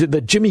me, the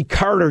Jimmy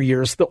Carter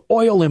years, the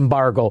oil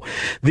embargo,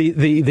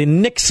 the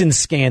Nixon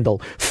scandal,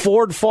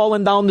 Ford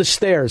falling down the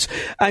stairs.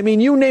 I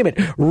mean, you name it.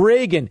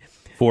 Reagan.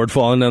 Ford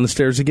falling down the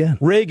stairs again.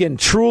 Reagan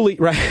truly,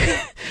 a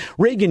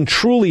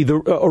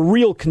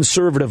real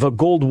conservative, a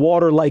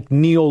Goldwater-like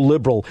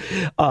neoliberal,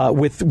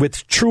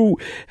 with true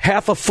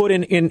half a foot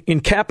in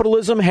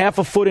capitalism, half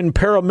a foot in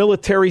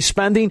paramilitary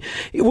spending.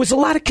 It was a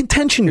lot of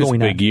contention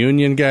going on. Big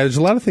union guy. There's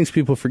a lot of things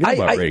people forget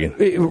about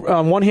Reagan.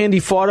 On one hand, he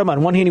fought him.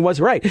 On one hand, he was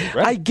right.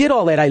 I get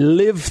all that. I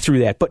lived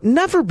through that. But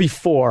never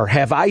before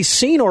have I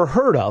seen or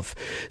heard of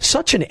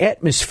such an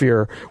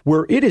atmosphere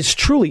where it is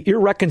truly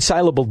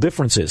irreconcilable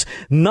differences.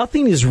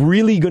 Nothing is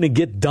really going to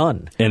get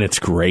done. And it's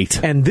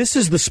great. And this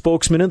is the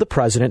spokesman of the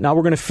president. Now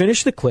we're going to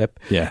finish the clip.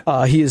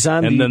 Yeah. He is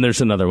on then there's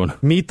another one.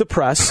 Meet the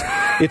Press.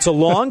 It's a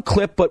long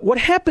clip, but what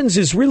happens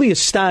is really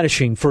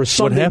astonishing for a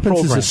Sunday program.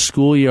 What happens is a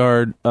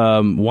schoolyard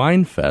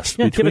wine fest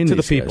between give it to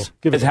these the people.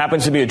 It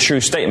happens to be a true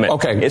statement.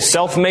 Okay. It's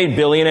self-made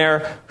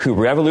billionaire who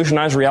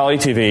revolutionized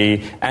reality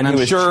TV and who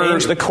has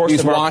changed the course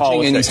of our politics. He's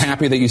watching and he's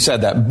happy that you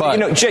said that.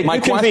 But Jake, you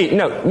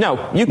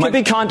can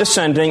be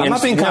condescending. I'm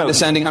not being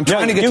condescending. I'm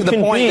trying to get to the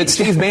point that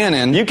Steve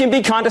Bannon. You can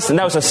be condescending.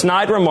 That was a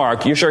snide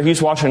remark. You're sure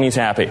he's watching and he's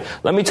happy.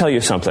 Let me tell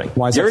you something.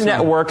 Why is your that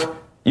network,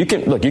 you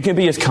can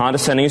be as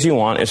condescending as you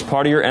want. It's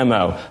part of your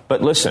MO.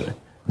 But listen,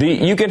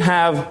 you can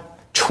have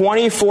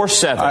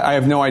 24/7. I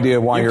have no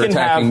idea why you're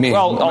attacking me.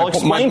 Well, I'll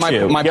explain to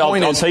you. My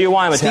point is, I'll tell you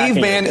why I'm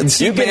attacking you.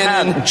 Steve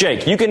Bannon,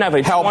 Jake, you can have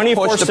a 24/7. Help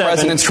push the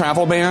president's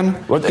travel ban.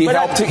 He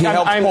helped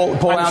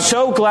pull out. I'm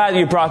so glad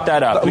you brought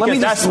that up because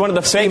that's one of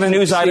the fake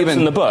news items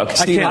in the book.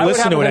 I can't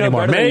listen to it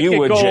anymore. Make it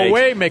go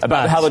away, Mick,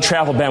 about how the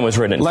travel ban was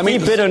written.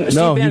 Steve Bannon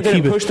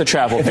didn't push the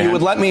travel ban. If you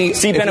would let me,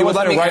 Steve Bannon was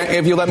right.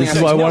 If you let me, this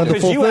is why I wanted the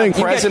full thing.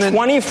 You get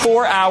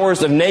 24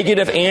 hours of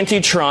negative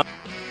anti-Trump.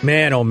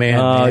 Man, oh, man.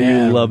 Oh,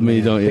 you love me,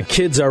 don't you? The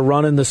kids are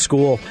running the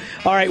school.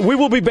 All right, we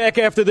will be back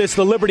after this,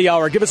 the Liberty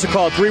Hour. Give us a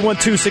call,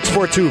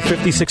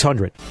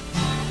 312-642-5600.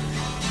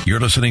 You're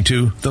listening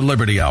to the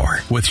Liberty Hour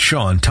with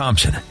Sean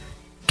Thompson.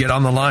 Get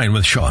on the line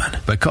with Sean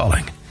by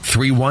calling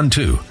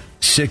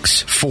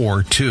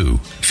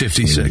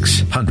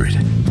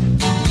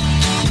 312-642-5600.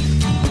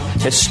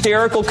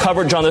 Hysterical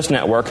coverage on this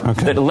network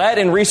that led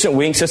in recent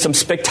weeks to some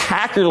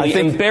spectacularly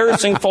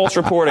embarrassing false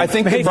reporting. I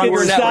think from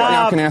your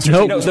network.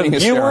 The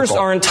viewers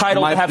are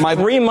entitled to have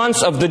 3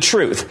 months of the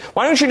truth.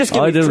 Why don't you just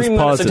give me 3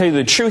 minutes to tell you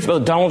the truth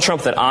about Donald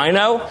Trump that I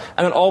know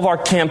and then all of our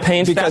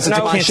campaign because staff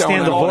know? I can't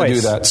stand the voice.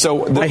 Do that.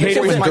 So I hate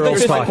it when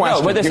girls talk.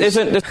 No, but this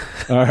isn't.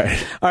 All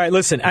right.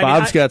 Listen.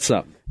 Bob's got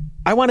something.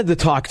 I wanted to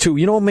talk, too.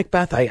 You know,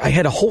 Macbeth, I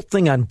had a whole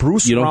thing on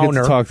Bruce Rauner. You don't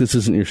get to talk. This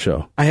isn't your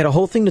show. I had a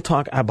whole thing to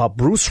talk about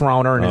Bruce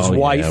Rauner and his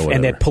wife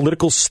and that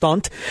political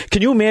stunt.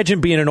 Can you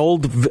imagine being an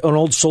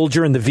old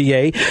soldier in the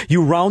VA?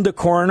 You round the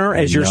corner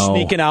as you're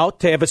sneaking out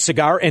to have a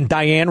cigar, and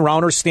Diane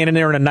Rauner standing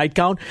there in a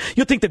nightgown.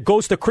 You'll think the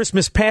ghost of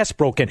Christmas Past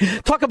broke in.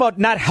 Talk about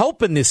not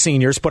helping the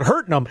seniors, but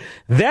hurting them.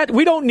 That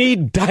we don't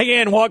need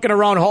Diane walking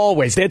around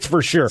hallways, that's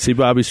for sure. See,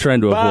 Bobby's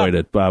trying to avoid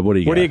it. Bob, what do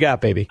you got? What do you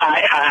got, baby?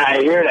 I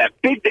hear that.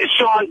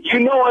 Sean, you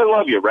know I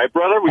love you, right,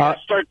 brother? We got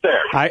to start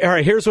there. All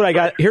right, here's what I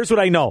got. Here's what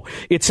I know.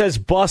 It says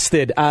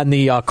busted on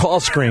the call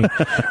screen,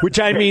 which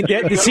I mean,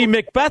 you see,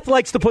 Macbeth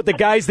likes to put the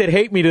guys that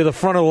hate me to the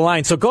front of the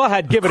line. So go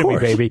ahead, give it to me,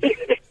 baby.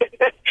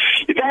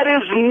 That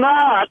is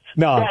not.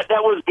 No.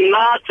 That was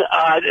not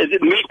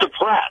Meet the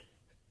Press.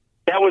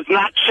 That was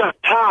not Chuck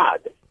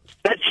Todd.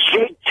 That's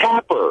Jake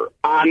Tapper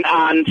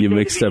on. You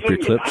mixed up your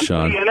clips,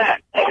 Sean. CNN.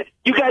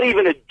 You got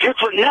even a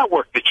different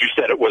network that you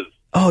said it was.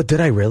 Oh,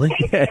 did I really?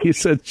 Yeah, you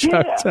said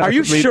Chuck Todd. Are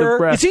you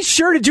sure? Is he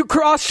sure? Did you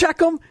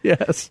cross-check him?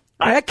 Yes.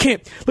 I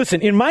can't.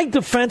 Listen, in my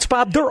defense,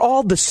 Bob, they're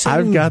all the same.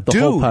 I've got the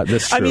whole pot.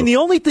 That's true. I mean, the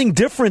only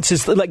difference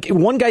is like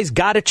one guy's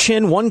got a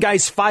chin, one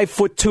guy's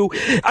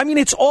 5'2". I mean,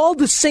 it's all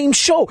the same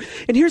show.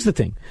 And here's the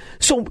thing.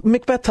 So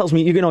Macbeth tells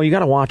me, you got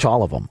to watch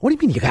all of them. What do you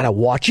mean you got to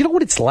watch? You know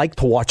what it's like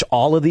to watch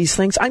all of these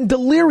things? I'm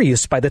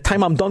delirious by the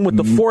time I'm done with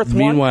the fourth one.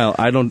 Meanwhile,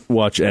 I don't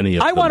watch any of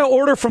them. I want to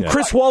order from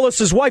Chris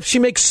Wallace's wife. She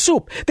makes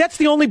soup. That's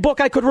the only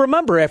book I could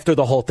remember after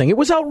the whole thing. It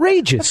was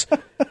outrageous.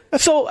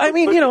 So, I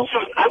mean,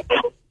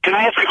 Can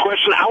I ask a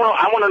question? I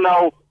want to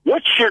know,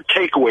 what's your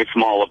takeaway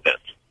from all of this?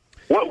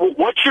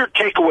 What's your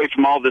takeaway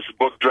from all this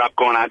book drop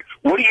going on?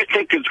 What do you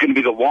think is going to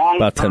be the long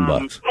about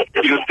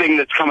 $10 thing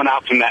that's coming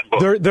out from that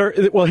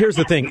book? Well, here's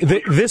the thing.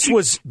 This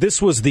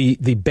was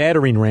the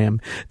battering ram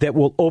that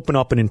will open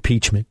up an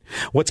impeachment.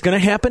 What's going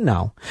to happen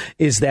now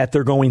is that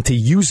they're going to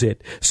use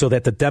it so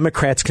that the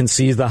Democrats can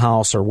seize the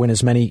House or win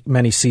as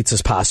many seats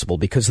as possible,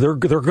 because they're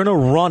going to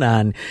run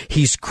on,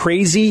 he's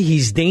crazy,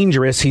 he's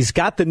dangerous, he's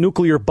got the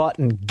nuclear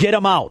button, get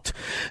him out.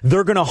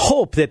 They're going to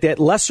hope that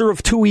lesser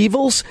of two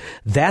evils,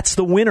 that's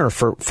the winner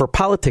for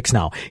politics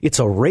now. It's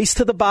a race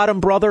to the bottom,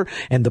 brother,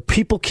 and the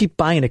people keep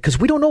buying it because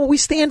we don't know what we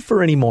stand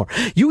for anymore.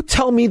 You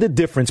tell me the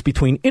difference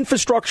between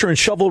infrastructure and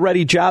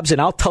shovel-ready jobs,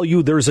 and I'll tell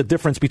you there's a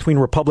difference between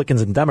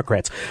Republicans and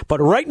Democrats. But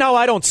right now,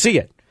 I don't see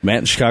it. Matt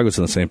in Chicago's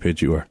on the same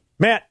page you are.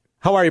 Matt,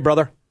 how are you,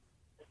 brother?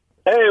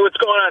 Hey, what's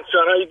going on,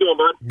 son? How you doing,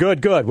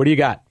 bud? Good. What do you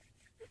got?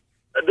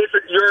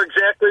 You're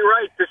exactly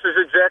right. This is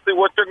exactly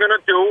what they're going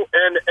to do,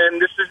 and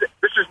this is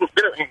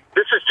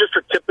just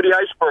a tip of the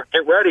iceberg.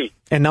 Get ready.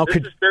 And now this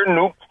is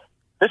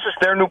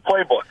their new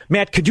playbook.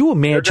 Matt, could you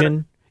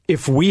imagine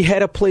if we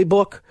had a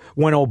playbook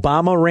when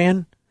Obama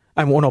ran?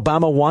 When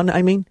Obama won,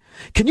 I mean.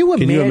 Can you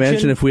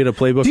imagine if we had a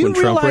playbook when Trump ran? Do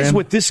you realize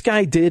what this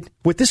guy did?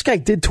 What this guy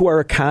did to our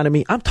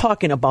economy? I'm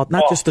talking about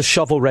not just the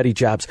shovel-ready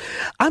jobs.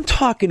 I'm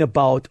talking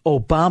about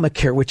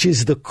Obamacare, which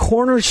is the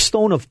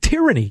cornerstone of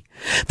tyranny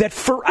that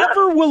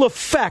forever will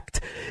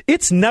affect.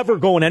 It's never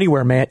going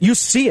anywhere, Matt. You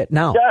see it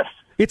now. Yes.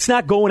 It's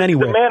not going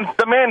anywhere.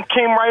 The man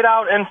came right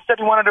out and said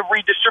he wanted to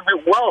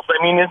redistribute wealth.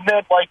 I mean, isn't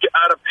that like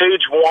out of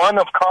page 1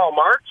 of Karl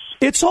Marx?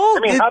 It's all,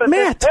 how did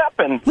Matt, this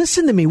happen?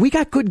 Listen to me. We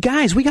got good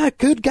guys.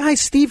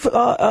 Steve,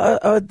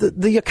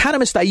 the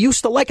economist I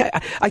used to like.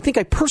 I think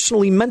I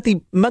personally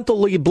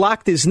mentally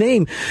blocked his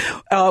name.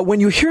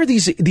 When you hear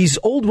these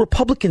old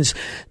Republicans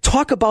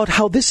talk about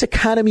how this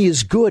economy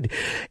is good,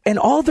 and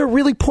all they're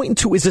really pointing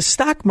to is a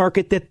stock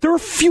market that they're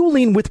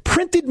fueling with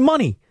printed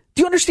money.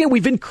 Do you understand?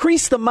 We've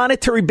increased the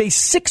monetary base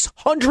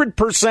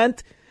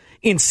 600%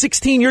 in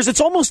 16 years.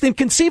 It's almost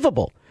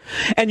inconceivable.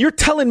 And you're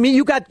telling me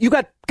you got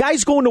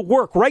guys going to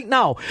work right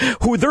now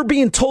who they're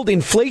being told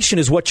inflation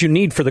is what you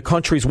need for the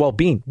country's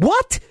well-being.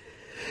 What?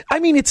 I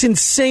mean, it's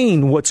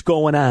insane what's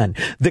going on.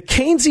 The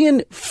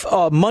Keynesian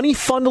money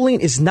funneling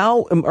is now,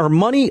 or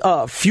money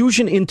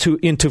fusion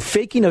into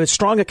faking a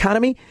strong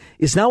economy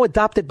is now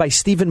adopted by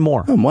Stephen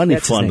Moore. Oh, money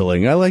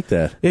funneling. I like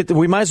that.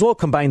 We might as well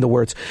combine the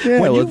words.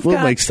 Yeah,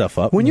 we'll make stuff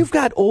up. When you've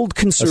got old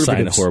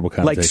conservatives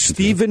like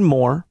Stephen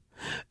Moore,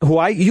 who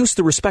I used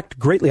to respect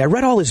greatly, I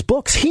read all his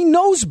books. He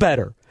knows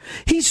better.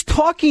 He's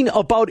talking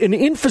about an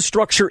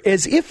infrastructure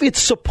as if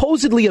it's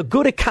supposedly a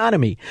good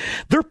economy.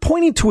 They're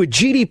pointing to a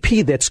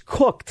GDP that's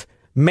cooked.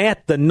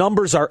 Matt, the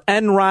numbers are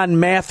Enron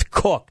math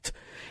cooked.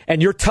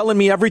 And you're telling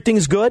me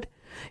everything's good?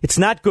 It's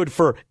not good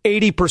for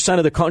 80%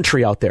 of the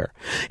country out there.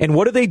 And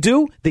what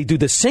do? They do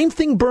the same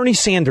thing Bernie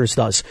Sanders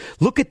does.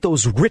 Look at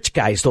those rich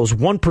guys, those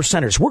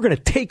 1%ers. We're going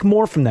to take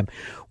more from them.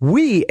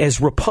 We,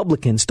 as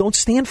Republicans, don't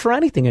stand for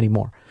anything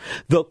anymore.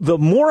 The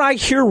more I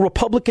hear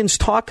Republicans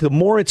talk, the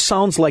more it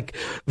sounds like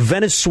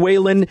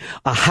Venezuelan,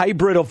 a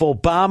hybrid of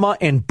Obama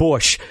and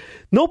Bush.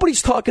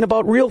 Nobody's talking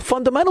about real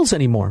fundamentals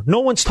anymore. No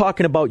one's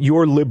talking about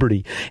your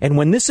liberty. And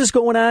when this is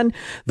going on,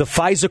 the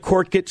FISA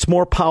court gets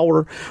more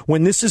power.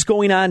 When this is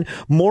going on,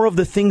 more of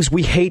the things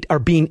we hate are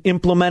being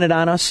implemented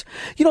on us.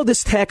 You know,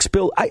 this tax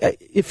bill,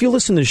 if you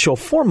listen to the show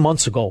 4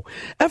 months ago,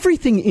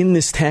 everything in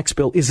this tax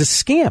bill is a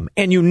scam.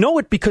 And you know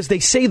it because they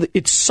say that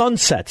it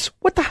sunsets.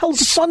 What the hell is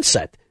a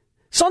sunset?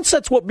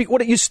 Sunset's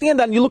what you stand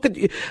on. You look at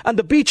on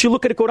the beach. You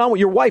look at it go down with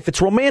your wife.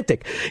 It's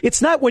romantic.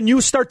 It's not when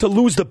you start to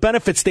lose the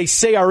benefits they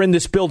say are in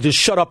this bill. Just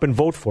shut up and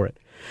vote for it.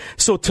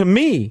 So to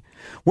me,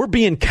 we're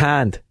being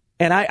conned,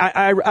 and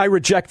I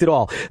reject it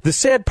all. The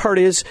sad part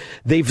is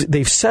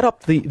they've set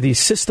up the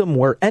system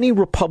where any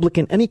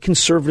Republican, any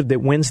conservative that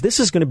wins, this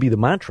is going to be the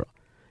mantra.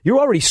 You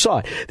already saw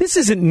it. This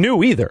isn't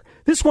new either.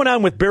 This went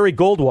on with Barry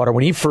Goldwater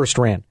when he first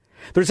ran.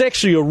 There's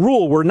actually a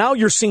rule where now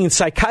you're seeing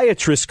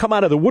psychiatrists come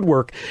out of the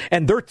woodwork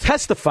and they're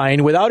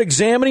testifying without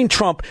examining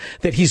Trump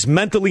that he's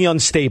mentally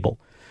unstable.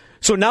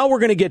 So now we're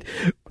going to get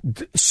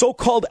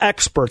so-called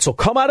experts will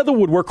come out of the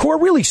woodwork who are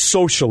really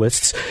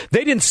socialists.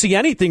 They didn't see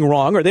anything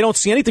wrong, or they don't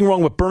see anything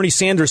wrong with Bernie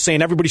Sanders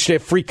saying everybody should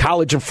have free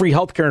college and free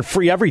health care and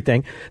free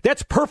everything.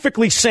 That's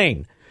perfectly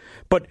sane.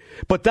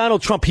 But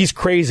Donald Trump, he's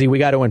crazy. We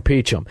got to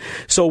impeach him.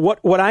 So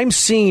what I'm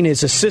seeing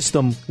is a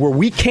system where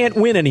we can't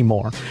win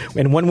anymore.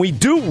 And when we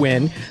do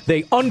win,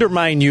 they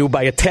undermine you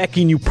by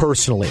attacking you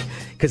personally.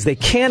 Because they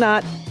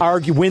cannot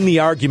win the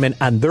argument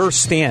on their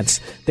stance.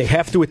 They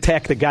have to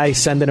attack the guy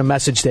sending a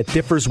message that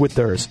differs with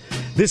theirs.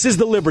 This is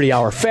the Liberty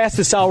Hour,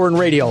 fastest hour in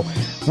radio.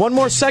 One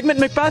more segment,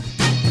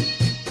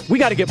 Macbeth? We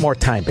got to get more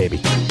time,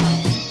 baby.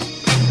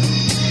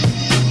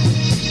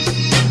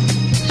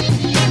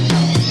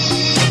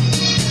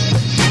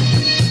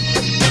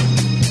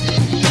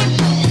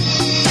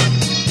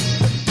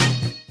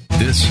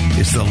 This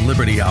is the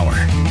Liberty Hour.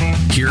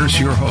 Here's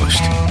your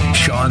host,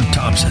 Sean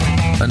Thompson,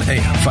 on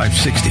AM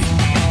 560.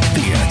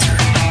 The Answer.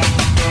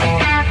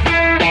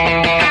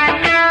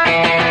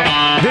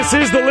 This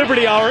is the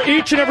Liberty Hour,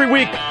 each and every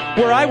week,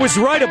 where I was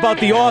right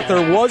about the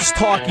author was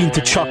talking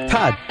to Chuck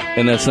Todd.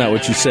 And that's not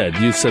what you said.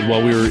 You said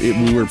while we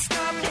were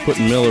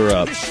putting Miller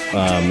up.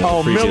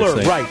 Miller,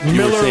 thing. Right.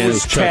 Miller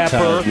was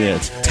Tapper.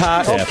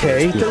 Todd. Tapper.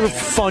 Okay, they're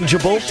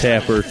fungible.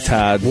 Tapper,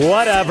 Todd.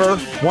 Whatever.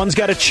 One's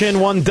got a chin,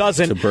 one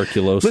doesn't.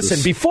 Tuberculosis.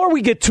 Listen, before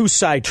we get too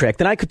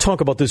sidetracked, and I could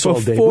talk about this all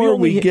day. Before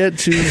we get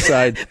too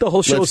sidetracked, the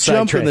whole show's let's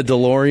jump in the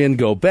DeLorean,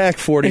 go back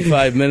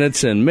 45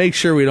 minutes, and make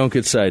sure we don't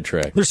get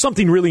sidetracked. There's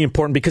something really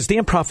important, because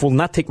Dan Proft will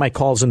not take my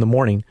calls in the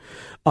morning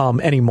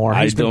anymore.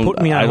 He's been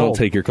putting me on hold. I don't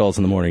take your calls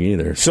in the morning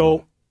either.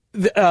 So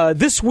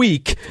this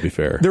week, to be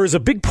fair, there is a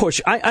big push.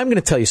 I'm going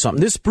to tell you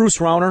something. This Bruce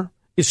Rauner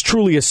is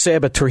truly a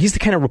saboteur. He's the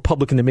kind of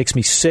Republican that makes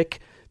me sick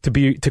to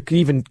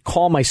even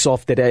call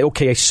myself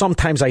that.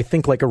 Sometimes I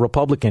think like a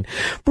Republican.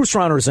 Bruce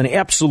Rauner is an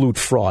absolute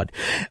fraud.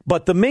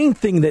 But the main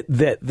thing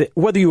that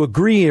whether you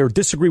agree or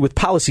disagree with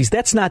policies,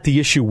 that's not the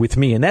issue with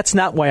me, and that's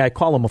not why I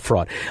call him a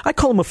fraud. I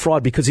call him a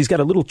fraud because he's got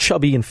a little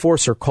chubby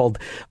enforcer called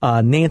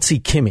Nancy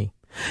Kimmy.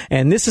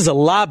 And this is a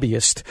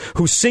lobbyist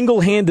who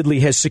single-handedly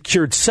has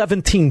secured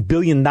 $17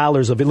 billion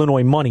of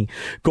Illinois money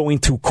going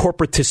to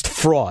corporatist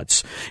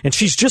frauds. And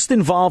she's just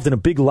involved in a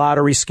big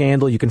lottery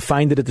scandal. You can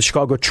find it at the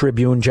Chicago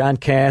Tribune. John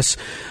Cass,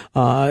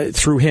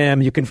 through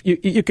him, you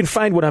can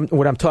find what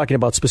I'm talking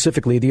about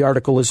specifically. The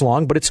article is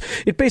long, but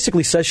it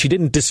basically says she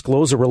didn't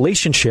disclose a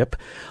relationship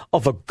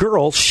of a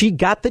girl. She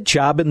got the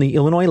job in the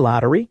Illinois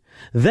lottery.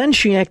 Then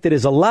she acted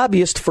as a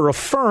lobbyist for a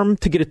firm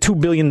to get a $2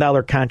 billion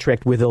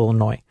contract with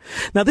Illinois.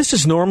 Now, this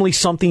is normally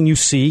something you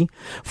see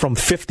from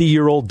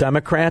 50-year-old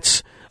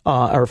Democrats,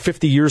 or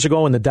 50 years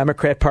ago in the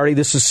Democrat Party.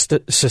 This is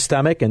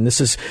systemic, and this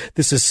is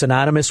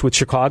synonymous with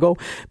Chicago.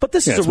 But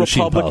this is a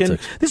Republican.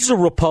 This is a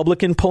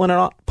Republican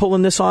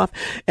pulling this off,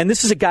 and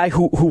this is a guy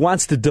who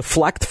wants to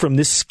deflect from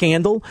this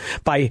scandal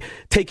by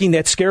taking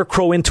that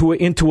scarecrow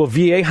into a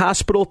VA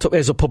hospital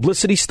as a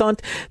publicity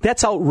stunt.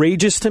 That's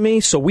outrageous to me.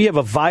 So we have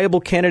a viable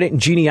candidate in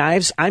Jeannie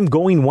Ives. I'm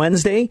going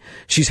Wednesday.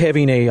 She's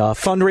having a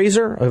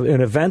fundraiser,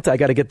 an event. I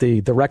got to get the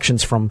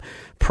directions from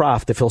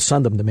Proft if he'll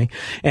send them to me.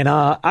 And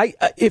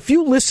if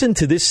you listen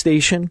to this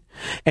station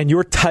and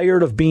you're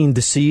tired of being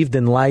deceived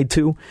and lied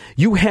to,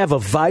 you have a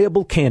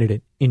viable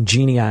candidate in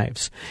Jeannie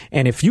Ives.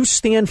 And if you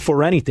stand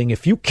for anything,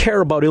 if you care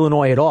about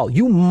Illinois at all,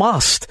 you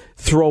must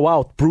throw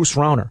out Bruce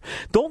Rauner.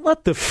 Don't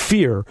let the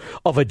fear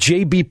of a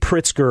J.B.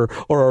 Pritzker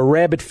or a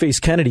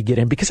rabbit-faced Kennedy get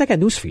in, because I got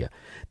news for you.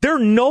 They're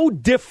no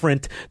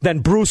different than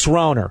Bruce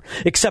Rauner,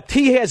 except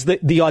he has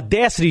the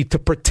audacity to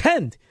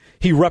pretend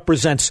he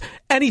represents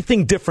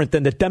anything different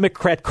than the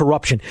Democrat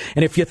corruption.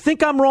 And if you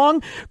think I'm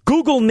wrong,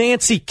 Google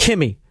Nancy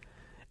Kimmy.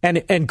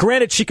 And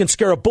granted, she can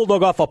scare a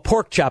bulldog off a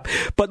pork chop,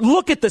 but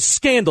look at the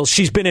scandals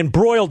she's been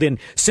embroiled in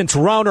since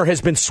Rauner has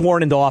been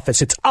sworn into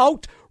office. It's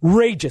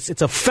outrageous.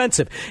 It's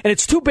offensive. And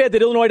it's too bad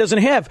that Illinois doesn't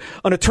have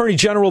an attorney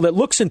general that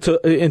looks into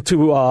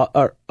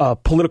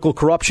political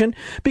corruption,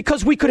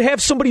 because we could have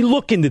somebody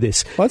look into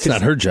this. Well, that's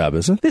not her job,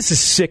 is it? This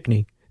is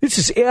sickening. This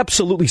is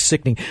absolutely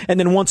sickening. And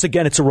then once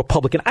again, it's a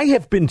Republican. I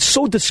have been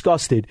so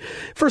disgusted.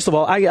 First of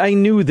all, I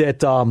knew that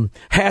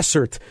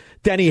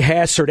Denny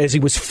Hassert, as he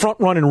was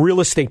front-running real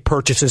estate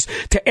purchases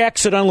to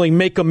accidentally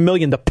make $1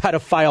 million, the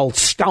pedophile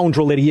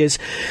scoundrel that he is,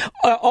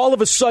 all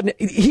of a sudden,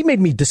 he made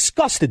me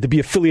disgusted to be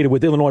affiliated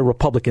with Illinois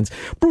Republicans.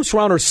 Bruce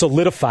Rauner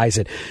solidifies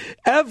it.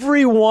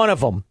 Every one of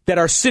them that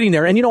are sitting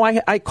there, and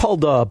I called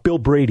Bill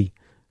Brady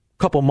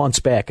couple months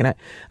back, and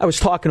I was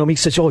talking to him. He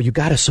says, "Oh, you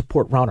got to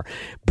support Rauner."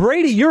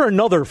 Brady, you're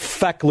another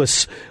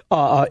feckless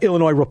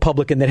Illinois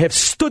Republican that have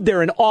stood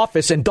there in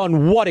office and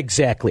done what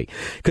exactly?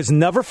 Because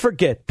never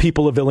forget,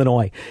 people of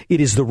Illinois, it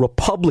is the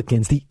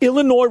Republicans, the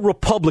Illinois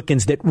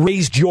Republicans, that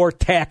raised your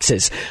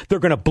taxes. They're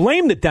going to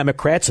blame the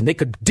Democrats, and they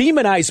could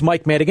demonize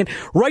Mike Madigan,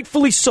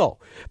 rightfully so.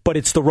 But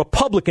it's the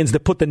Republicans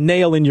that put the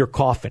nail in your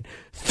coffin.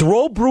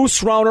 Throw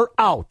Bruce Rauner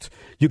out.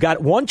 You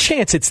got one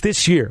chance. It's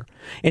this year.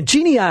 And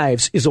Jeannie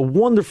Ives is a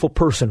wonderful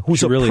person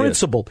who's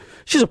principled.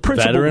 She's a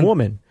principled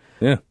woman.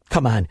 Yeah.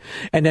 Come on.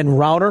 And then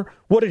Rauner,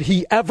 what did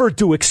he ever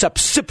do except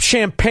sip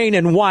champagne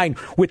and wine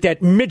with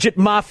that midget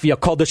mafia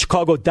called the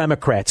Chicago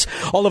Democrats?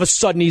 All of a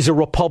sudden, he's a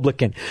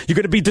Republican. You're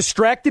going to be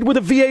distracted with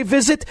a VA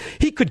visit?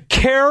 He could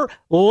care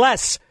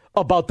less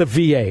about the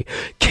VA,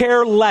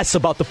 care less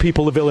about the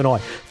people of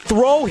Illinois.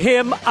 Throw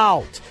him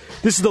out.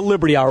 This is the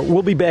Liberty Hour.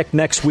 We'll be back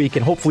next week,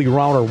 and hopefully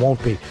Rauner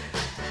won't be.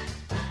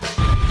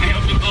 I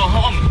have to go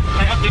home.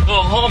 I have to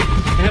go home.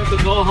 I have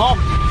to go home.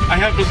 I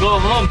have to go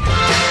home.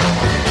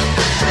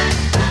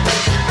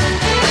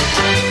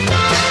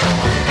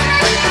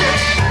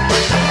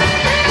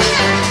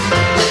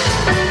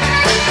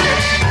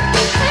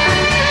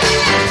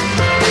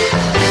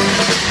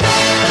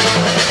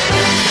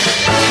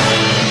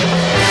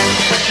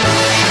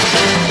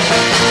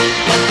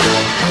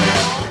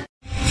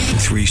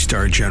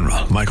 3-star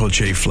General Michael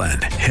J.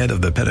 Flynn, head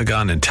of the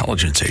Pentagon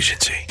Intelligence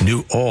Agency,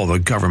 knew all the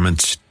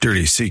government's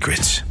dirty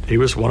secrets. He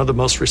was one of the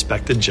most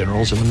respected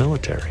generals in the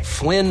military.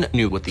 Flynn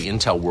knew what the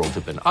intel world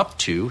had been up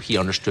to. He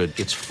understood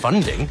its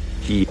funding.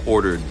 He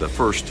ordered the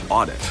first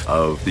audit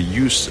of the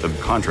use of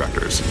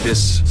contractors.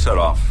 This set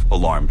off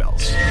alarm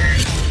bells.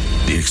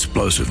 The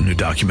explosive new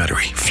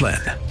documentary,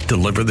 Flynn,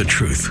 Deliver the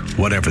Truth,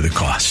 Whatever the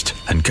Cost,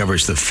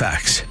 uncovers the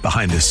facts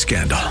behind this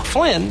scandal.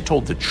 Flynn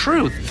told the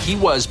truth. He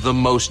was the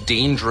most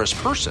dangerous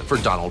person for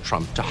Donald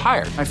Trump to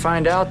hire. I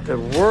find out the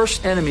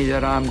worst enemy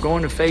that I'm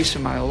going to face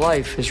in my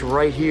life is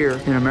right here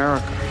in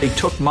America. They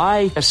took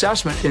my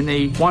assessment and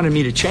they wanted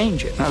me to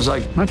change it. And I was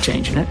like, I'm not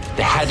changing it.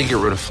 They had to get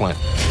rid of Flynn.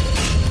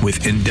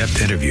 With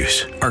in-depth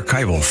interviews,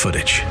 archival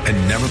footage,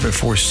 and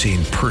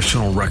never-before-seen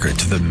personal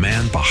records of the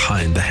man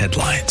behind the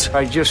headlines.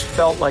 I just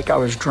felt like I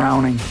was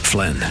drowning.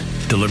 Flynn,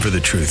 Deliver the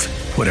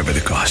Truth, Whatever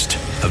the Cost.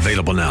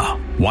 Available now.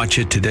 Watch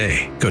it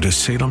today. Go to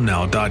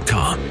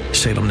salemnow.com.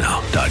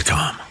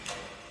 salemnow.com.